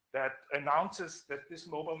that announces that this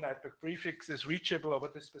mobile network prefix is reachable over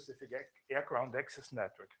this specific air-ground access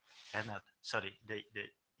network. Bernard, sorry,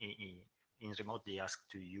 in remote they ask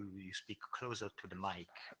to you speak closer to the mic,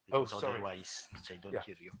 because otherwise they don't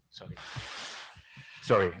hear you.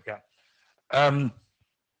 Sorry, yeah.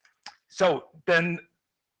 So then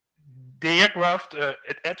the aircraft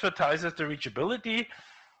it advertises the reachability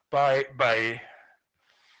by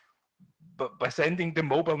sending the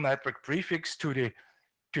mobile network prefix to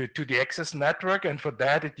the access network, and for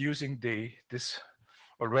that it's using this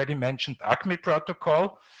already mentioned ACME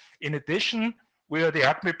protocol. In addition, via the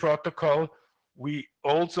ACME protocol, we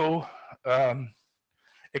also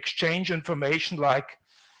exchange information like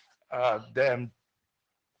the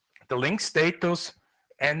link status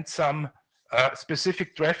and some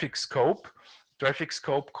specific traffic scope. Traffic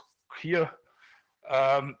scope here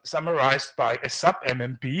summarized by a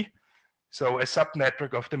sub-MMP, so a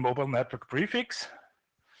subnetwork of the mobile network prefix.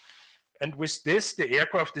 And with this, the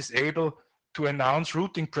aircraft is able to announce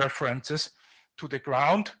routing preferences to the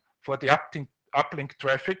ground for the uplink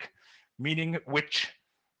traffic, meaning which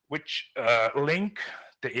link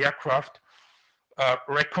the aircraft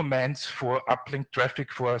recommends for uplink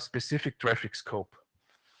traffic for a specific traffic scope.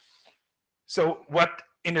 So what,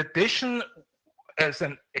 in addition, as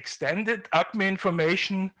an extended ACME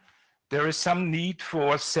information, there is some need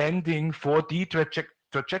for sending 4D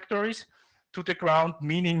trajectories to the ground,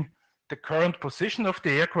 meaning the current position of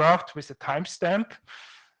the aircraft with a timestamp.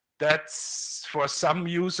 That's for some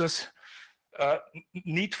users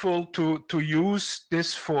needful to use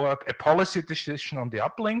this for a policy decision on the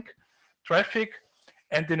uplink traffic.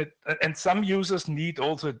 And some users need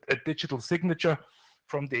also a digital signature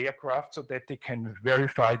from the aircraft so that they can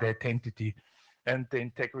verify the identity and the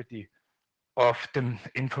integrity of the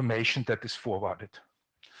information that is forwarded.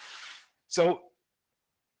 So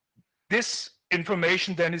this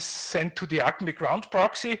information then is sent to the ACME ground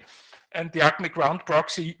proxy, and the ACME ground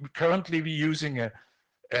proxy, currently we're using a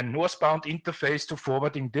northbound interface to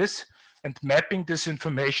forwarding this and mapping this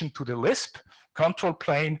information to the Lisp control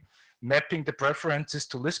plane, mapping the preferences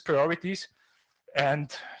to Lisp priorities.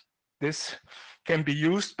 And this can be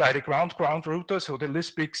used by the ground router, so the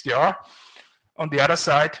Lisp XDR on the other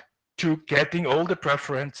side, to getting all the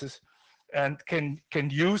preferences and can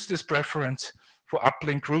use this preference for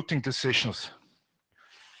uplink routing decisions.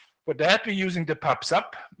 For that, we're using the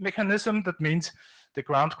pub/sub mechanism. That means the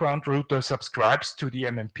ground router subscribes to the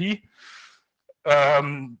MMP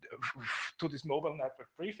to this mobile network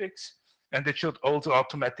prefix, and it should also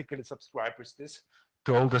automatically subscribe with this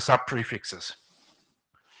to all the sub prefixes.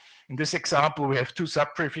 In this example, we have two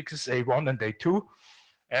sub prefixes, A1 and A2,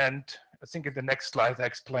 and I think in the next slide I'm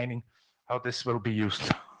explaining how this will be used.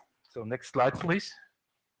 So next slide, please.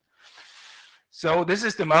 So this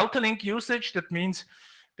is the multi-link usage. That means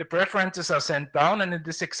the preferences are sent down, and in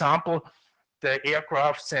this example, the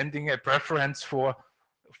aircraft sending a preference for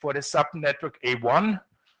the subnetwork A1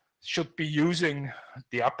 should be using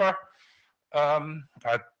the upper,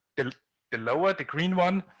 the lower, the green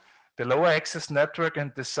one, the lower access network,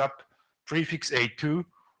 and the sub prefix A2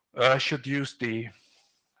 should use the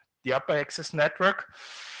upper access network.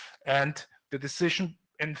 And the decision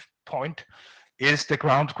point is the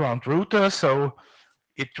ground router. So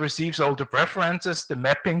it receives all the preferences, the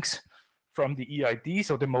mappings from the EID,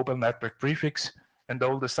 so the mobile network prefix, and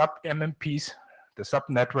all the sub MMPs, the sub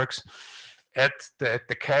networks at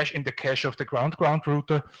the cache, in the cache of the ground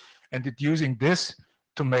router, and it using this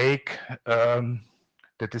to make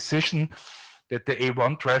the decision that the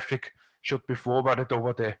A1 traffic should be forwarded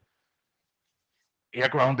over the air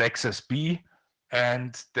ground access B,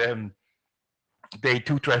 and the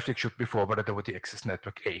A2 traffic should be forwarded over the access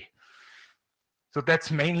network A. So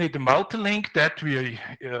that's mainly the multi-link that we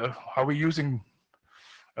how we're using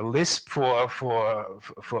a Lisp for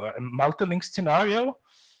a multi-link scenario.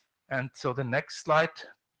 And so the next slide.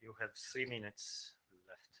 You have 3 minutes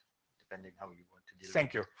left, depending how you want to deal.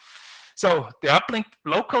 Thank you. So the uplink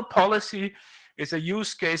local policy is a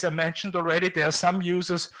use case I mentioned already. There are some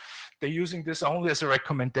users, they're using this only as a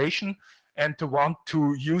recommendation and to want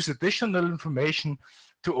to use additional information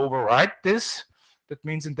to override this. That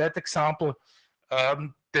means in that example,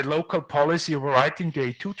 the local policy overwriting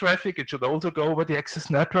the A2 traffic, it should also go over the access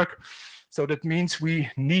network. So that means we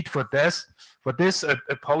need for this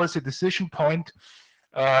a policy decision point,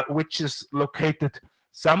 which is located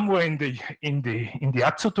somewhere in the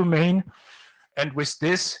ATSO domain, and with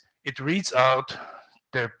this it reads out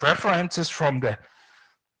the preferences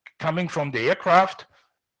coming from the aircraft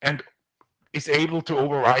and is able to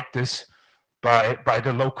override this by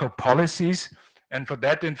the local policies. And for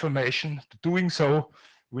that information, doing so,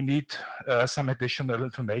 we need some additional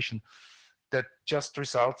information that just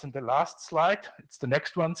results in the last slide. It's the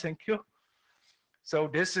next one, thank you. So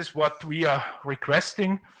this is what we are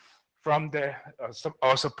requesting from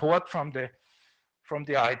our support from the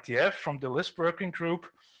IETF, from the Lisp working group.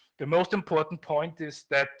 The most important point is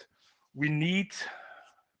that we need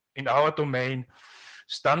in our domain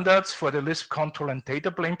standards for the Lisp control and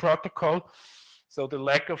data plane protocol. So the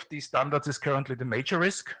lack of these standards is currently the major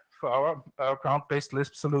risk for our ground-based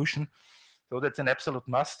Lisp solution. So that's an absolute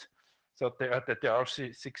must. So the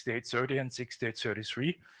RC 6830 and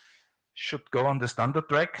 6833 should go on the standard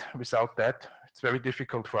track. Without that, it's very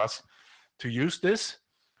difficult for us to use this.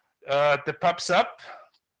 The pub/sub,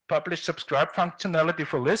 publish subscribe functionality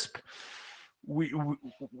for Lisp. We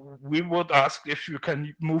would ask if you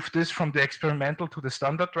can move this from the experimental to the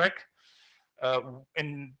standard track.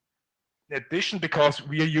 In addition, because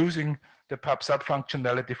we are using the pub/sub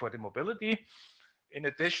functionality for the mobility. In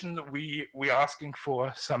addition, we're asking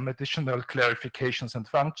for some additional clarifications and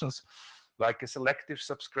functions, like a selective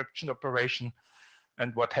subscription operation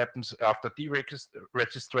and what happens after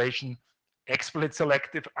deregistration, explicit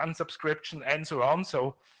selective unsubscription, and so on.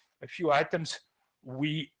 So a few items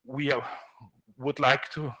we would like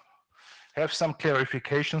to have some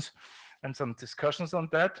clarifications and some discussions on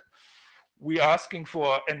that. We're asking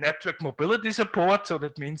for a network mobility support. So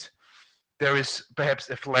that means there is perhaps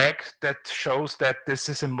a flag that shows that this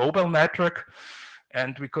is a mobile network,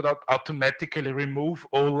 and we could automatically remove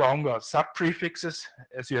all longer sub-prefixes.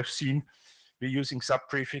 As you have seen, we're using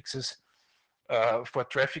sub-prefixes for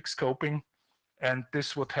traffic scoping, and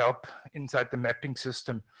this would help inside the mapping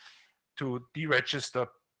system to deregister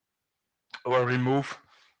or remove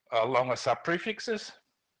longer sub-prefixes.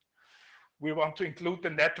 We want to include the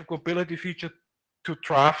network mobility feature to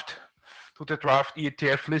the draft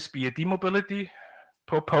IETF Lisp EAD mobility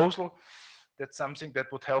proposal. That's something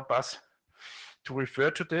that would help us to refer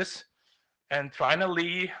to this. And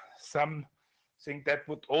finally, something that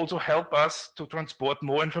would also help us to transport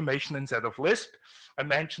more information inside of Lisp. I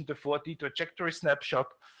mentioned the 4D trajectory snapshot.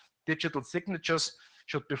 Digital signatures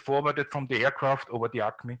should be forwarded from the aircraft over the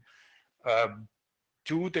ACME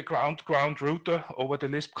to the ground router over the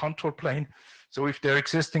Lisp control plane. So if there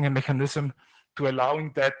existing a mechanism to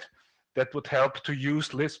allowing that, that would help to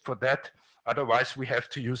use Lisp for that. Otherwise, we have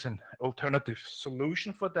to use an alternative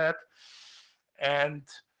solution for that. And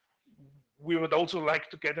we would also like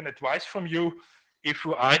to get an advice from you if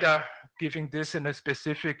we're either giving this in a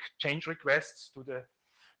specific change requests to the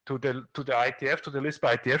IETF, to the Lisp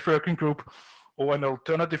IETF working group, or an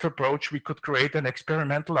alternative approach, we could create an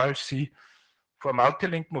experimental RFC for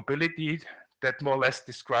multi-link mobility that more or less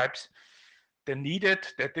describes the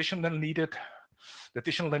additional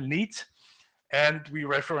needs, and we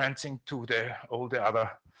referencing to all the other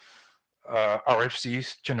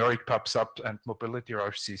RFCs, generic pub sub and mobility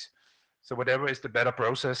RFCs. So whatever is the better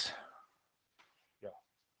process. Yeah.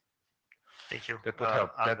 Thank you. That would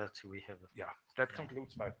help. Albert, we have. That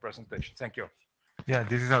concludes my presentation. Thank you. Yeah,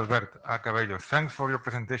 this is Albert Cabello. Thanks for your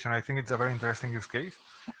presentation. I think it's a very interesting use case.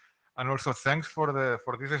 And also thanks for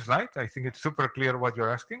this slide. I think it's super clear what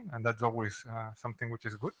you're asking, and that's always something which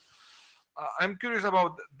is good. I'm curious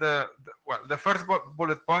about the first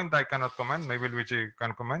bullet point. I cannot comment. Maybe Luigi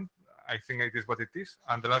can comment. I think it is what it is.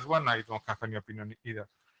 And the last one, I don't have any opinion either.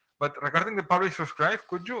 But regarding the publish subscribe,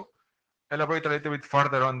 could you elaborate a little bit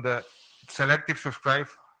further on the selective subscribe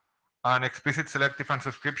and explicit selective and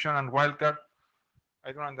subscription and wildcard?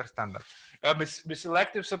 I don't understand that. With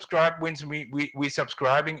selective subscribe means we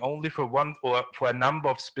subscribing only for one or for a number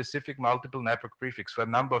of specific multiple network prefix, for a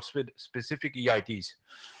number of specific EIDs,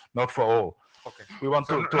 not for all. Okay. We want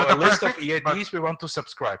So to a list of prefix, EIDs, we want to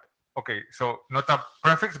subscribe. Okay, so not a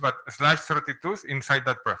prefix, but /32 inside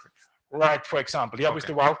that prefix. Right, for example. Yeah, with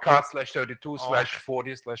the wildcard /32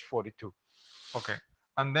 /40 /42. Okay.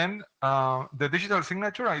 And then the digital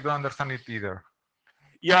signature, I don't understand it either.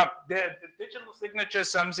 Yeah, the digital signature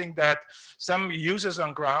is something that some users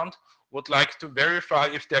on ground would like to verify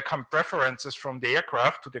if there come preferences from the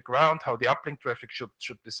aircraft to the ground, how the uplink traffic should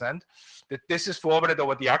be sent. That this is forwarded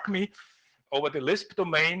over the ACME, over the Lisp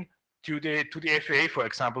domain to the FAA, for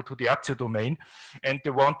example, to the ATSI domain, and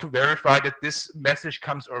they want to verify that this message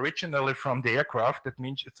comes originally from the aircraft. That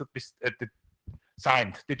means it's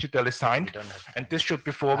signed, digitally signed, and this should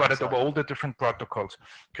be forwarded over all the different protocols.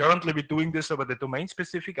 Currently, we're doing this over the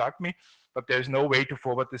domain-specific ACME, but there's no way to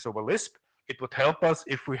forward this over Lisp. It would help us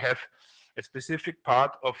if we have a specific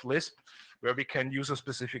part of Lisp where we can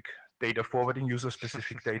user-specific data, forwarding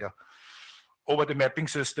user-specific data over the mapping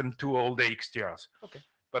system to all the XDRs. Okay.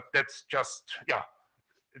 But that's just, yeah,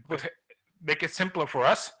 it would make it simpler for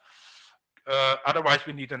us. Otherwise,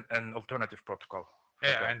 we need an alternative protocol.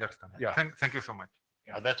 Yeah, I understand. Yeah. Thank you so much.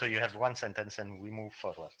 Alberto, you have one sentence and we move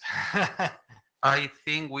forward. I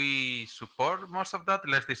think we support most of that.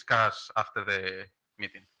 Let's discuss after the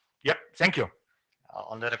meeting. Yeah, thank you.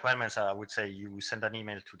 On the requirements, I would say you send an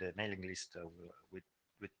email to the mailing list with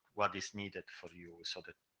what is needed for you, so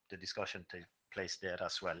that the discussion takes place there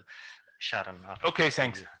as well. Sharon. Okay,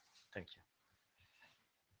 thanks. Thank you.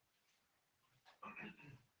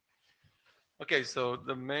 Okay, so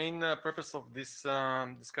the main purpose of this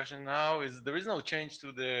discussion now is there is no change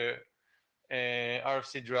to the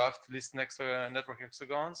RFC draft list next network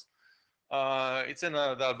hexagons. It's in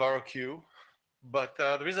the Alvaro queue, but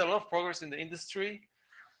there is a lot of progress in the industry,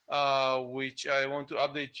 which I want to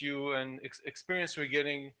update you and experience we're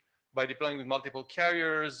getting by deploying with multiple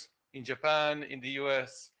carriers in Japan, in the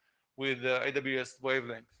US, with AWS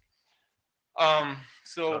wavelength.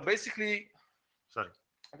 So basically,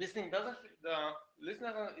 this thing doesn't, the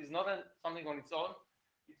listener is not something on its own.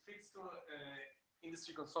 It fits to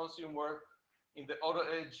industry consortium work in the auto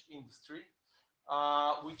edge industry,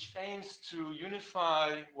 which aims to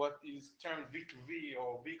unify what is termed V2V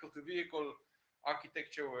or vehicle to vehicle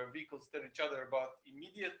architecture, where vehicles tell each other about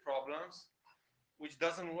immediate problems, which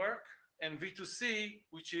doesn't work, and V2C,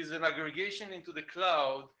 which is an aggregation into the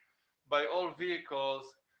cloud by all vehicles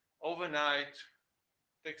overnight,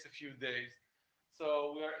 takes a few days.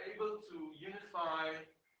 So we are able to unify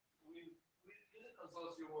with the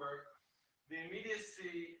consortium work the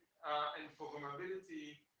immediacy and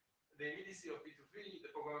programmability, the immediacy of V2V,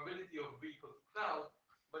 the programmability of vehicle to cloud,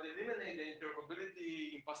 but eliminate the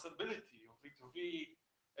interoperability impossibility of V2V.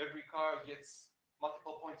 Every car gets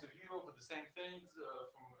multiple points of view for the same things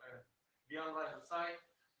from beyond line of sight,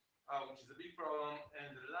 which is a big problem,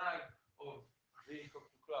 and the lag of vehicle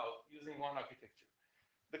to cloud using one architecture.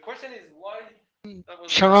 The question is why.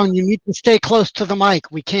 Sharon, you need to stay close to the mic.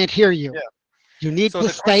 We can't hear you. Yeah. You need to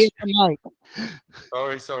stay at the mic.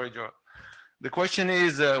 Sorry, Joe. The question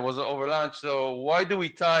is, was over lunch, so why do we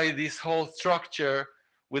tie this whole structure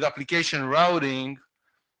with application routing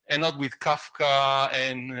and not with Kafka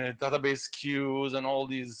and database queues and all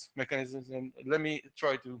these mechanisms? And let me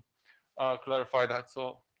try to clarify that.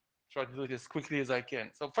 So try to do it as quickly as I can.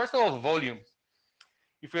 So first of all, volume.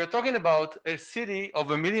 If we are talking about a city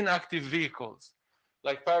of 1 million active vehicles,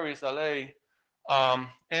 like Paris, LA,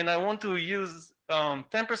 and I want to use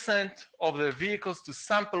 10% of the vehicles to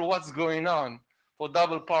sample what's going on for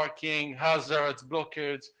double parking, hazards,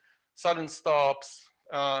 blockades, sudden stops,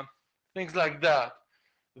 things like that.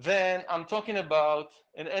 Then I'm talking about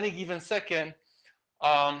in any given second,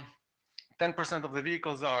 10% of the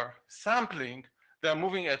vehicles are sampling. They're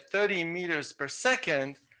moving at 30 meters per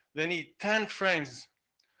second. They need 10 frames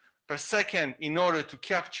per second in order to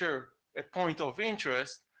capture a point of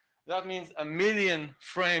interest. That means 1 million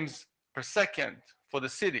frames per second for the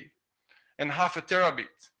city and half a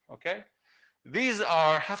terabit, okay? These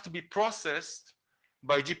have to be processed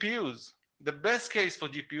by GPUs. The best case for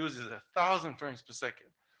GPUs is 1,000 frames per second.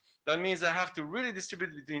 That means I have to really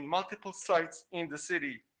distribute between multiple sites in the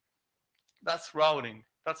city. That's routing.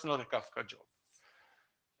 That's not a Kafka job.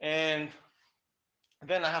 And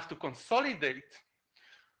then I have to consolidate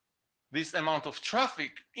this amount of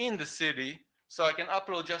traffic in the city so I can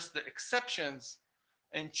upload just the exceptions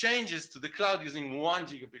and changes to the cloud using 1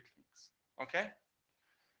 gigabit links, okay?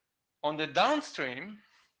 On the downstream,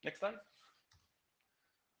 next slide.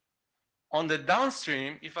 On the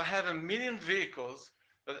downstream, if I have 1 million vehicles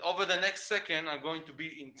that over the next second are going to be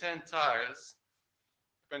in 10 tires,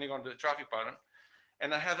 depending on the traffic pattern,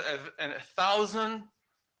 and I have 1,000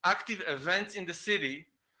 active events in the city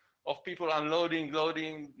of people unloading,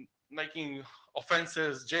 loading, making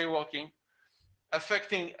offenses, jaywalking,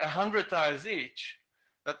 affecting 100 tires each,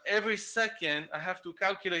 that every second I have to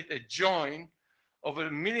calculate a join of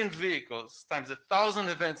 1 million vehicles times 1,000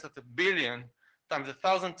 events at 1 billion times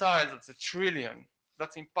 1,000 tires, that's 1 trillion.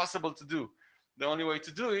 That's impossible to do. The only way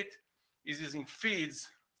to do it is using feeds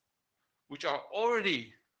which are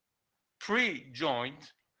already pre-joined,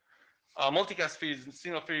 multicast feeds,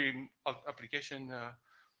 single free application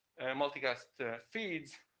multicast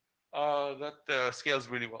feeds that scales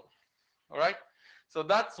really well. All right? So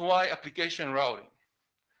that's why application routing.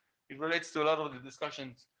 It relates to a lot of the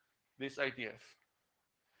discussions, this IETF.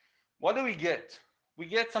 What do we get? We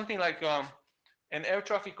get something like an air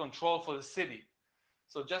traffic control for the city.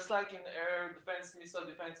 So just like in air defense, missile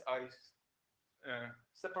defense, I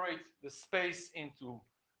separate the space into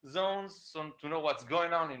zones so to know what's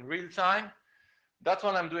going on in real time. That's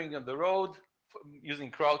what I'm doing on the road using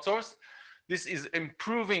crowdsource. This is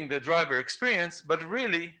improving the driver experience, but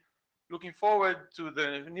really looking forward to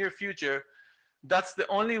the near future, that's the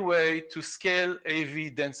only way to scale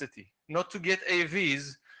AV density, not to get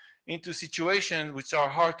AVs into situations which are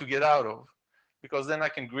hard to get out of, because then I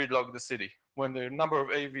can gridlock the city when the number of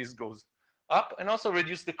AVs goes up, and also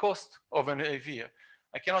reduce the cost of an AV.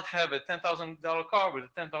 I cannot have a $10,000 car with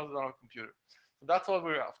a $10,000 computer. So that's what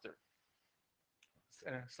we're after.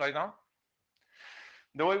 Slide down.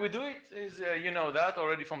 The way we do it is, you know that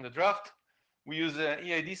already from the draft. We use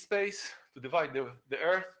EID space to divide the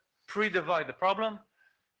Earth, pre-divide the problem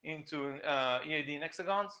into EID in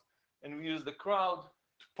hexagons, and we use the crowd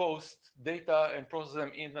to post data and process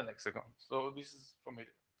them in the hexagon. So this is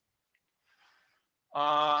familiar.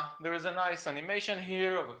 There is a nice animation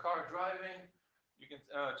here of a car driving. You can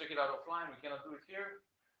check it out offline. We cannot do it here.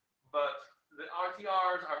 But the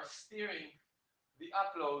RTRs are steering the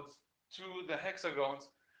uploads to the hexagons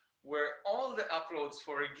where all the uploads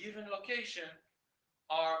for a given location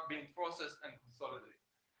are being processed and consolidated.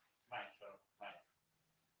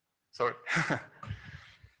 Sorry.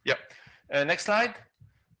 Yeah. Next slide.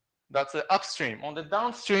 That's the upstream. On the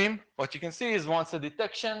downstream, what you can see is once a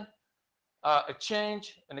detection, a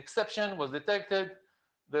change, an exception was detected,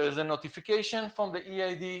 there is a notification from the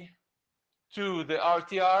EID to the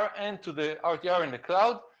RTR and to the RTR in the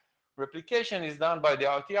cloud. Replication is done by the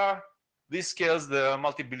RTR. This scales the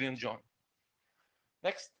multi-billion join.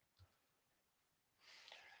 Next.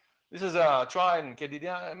 This is a try in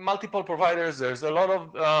KDD. Multiple providers. There's a lot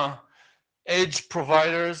of edge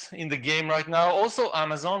providers in the game right now. Also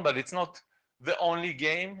Amazon, but it's not the only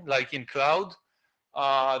game like in cloud.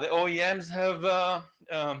 The OEMs have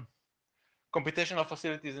computational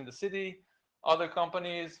facilities in the city. Other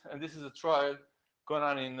companies, and this is a trial going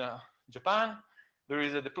on in Japan. There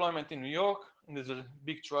is a deployment in New York, and there's a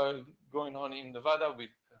big trial going on in Nevada with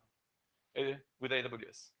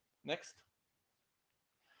AWS. Next.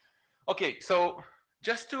 Okay, so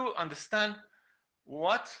just to understand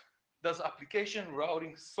what does application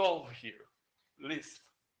routing solve here? Lisp.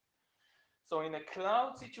 So in a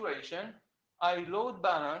cloud situation, I load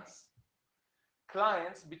balance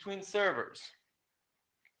clients between servers,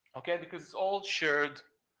 okay, because it's all shared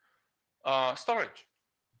storage.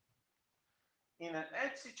 In an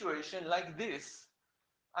edge situation like this,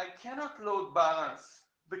 I cannot load balance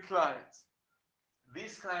the clients.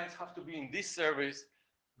 These clients have to be in this service.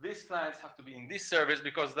 These clients have to be in this service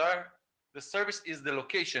because the service is the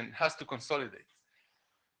location, has to consolidate.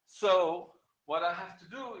 So what I have to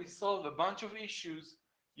do is solve a bunch of issues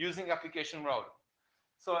using application routing.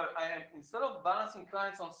 So I am, instead of balancing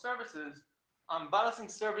clients on services, I'm balancing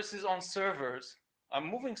services on servers. I'm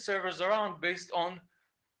moving servers around based on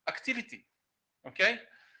activity, okay?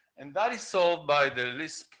 And that is solved by the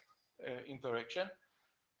Lisp interaction.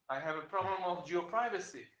 I have a problem of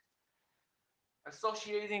geoprivacy.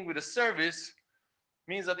 Associating with a service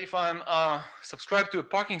means that if I'm subscribed to a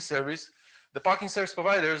parking service, the parking service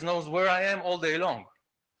provider knows where I am all day long.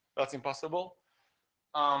 That's impossible.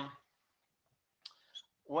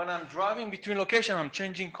 When I'm driving between locations, I'm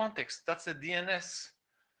changing context. That's a DNS,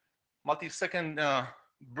 multi-second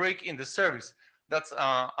break in the service. That's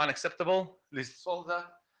unacceptable. Lisp solve that.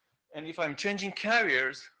 And if I'm changing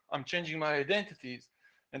carriers, I'm changing my identities,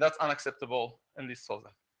 and that's unacceptable, and Lisp solve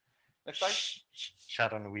that. Next slide.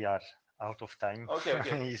 Sharon, we are out of time. Okay,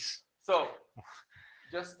 okay. So,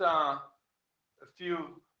 just a few,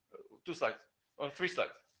 2 slides, or 3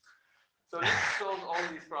 slides. So let's solve all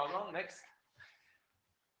these problems. Next.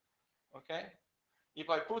 Okay. If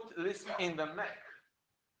I put Lisp in the Mac,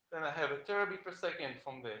 then I have a terabit per second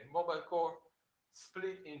from the mobile core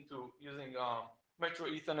split into using Metro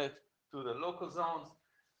Ethernet to the local zones.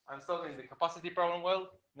 I'm solving the capacity problem well.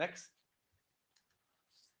 Next.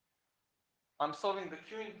 I'm solving the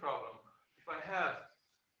queuing problem. If I have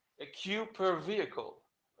a queue per vehicle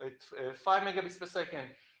at 5 megabits per second,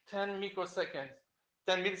 10 microseconds,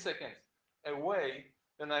 10 milliseconds away,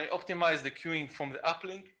 then I optimize the queuing from the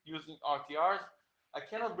uplink using RTRs. I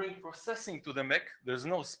cannot bring processing to the Mac. There's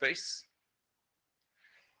no space.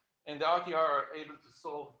 And the RTR are able to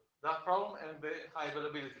solve that problem and the high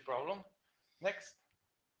availability problem. Next.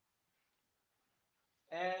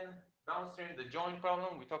 And downstream, the join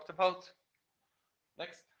problem we talked about.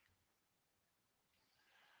 Next.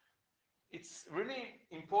 It's really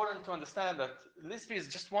important to understand that Lisp is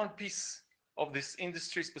just one piece of this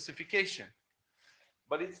industry specification,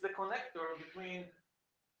 but it's the connector between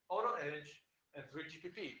AutoEdge and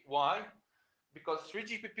 3GPP. Why? Because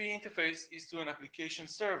 3GPP interface is to an application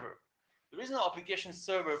server. There is no application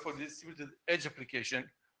server for the distributed edge application.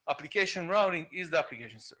 Application routing is the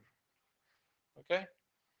application server. Okay?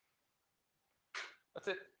 That's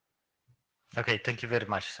it. Okay, thank you very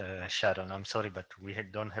much, Sharon. I'm sorry, but we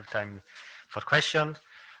don't have time for questions.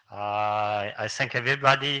 I thank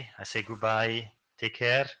everybody. I say goodbye. Take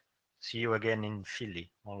care. See you again in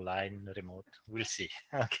Philly, online, remote. We'll see.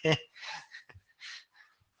 Okay.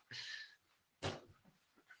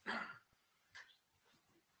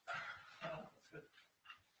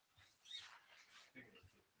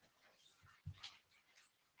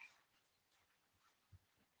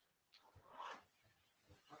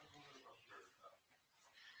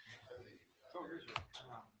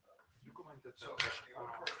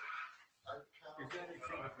 Is there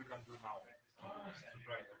anything that we can do now?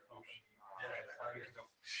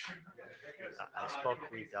 I spoke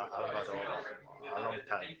with Alvaro a long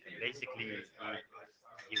time. Basically,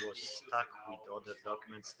 he was stuck with other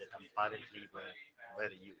documents that apparently were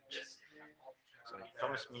very huge. So he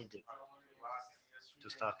promised me to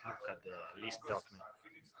start look at the list document.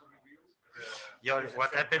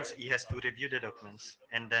 What happens? He has to review the documents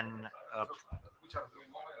and then I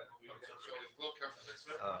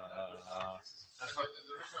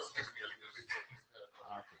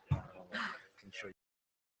can show you.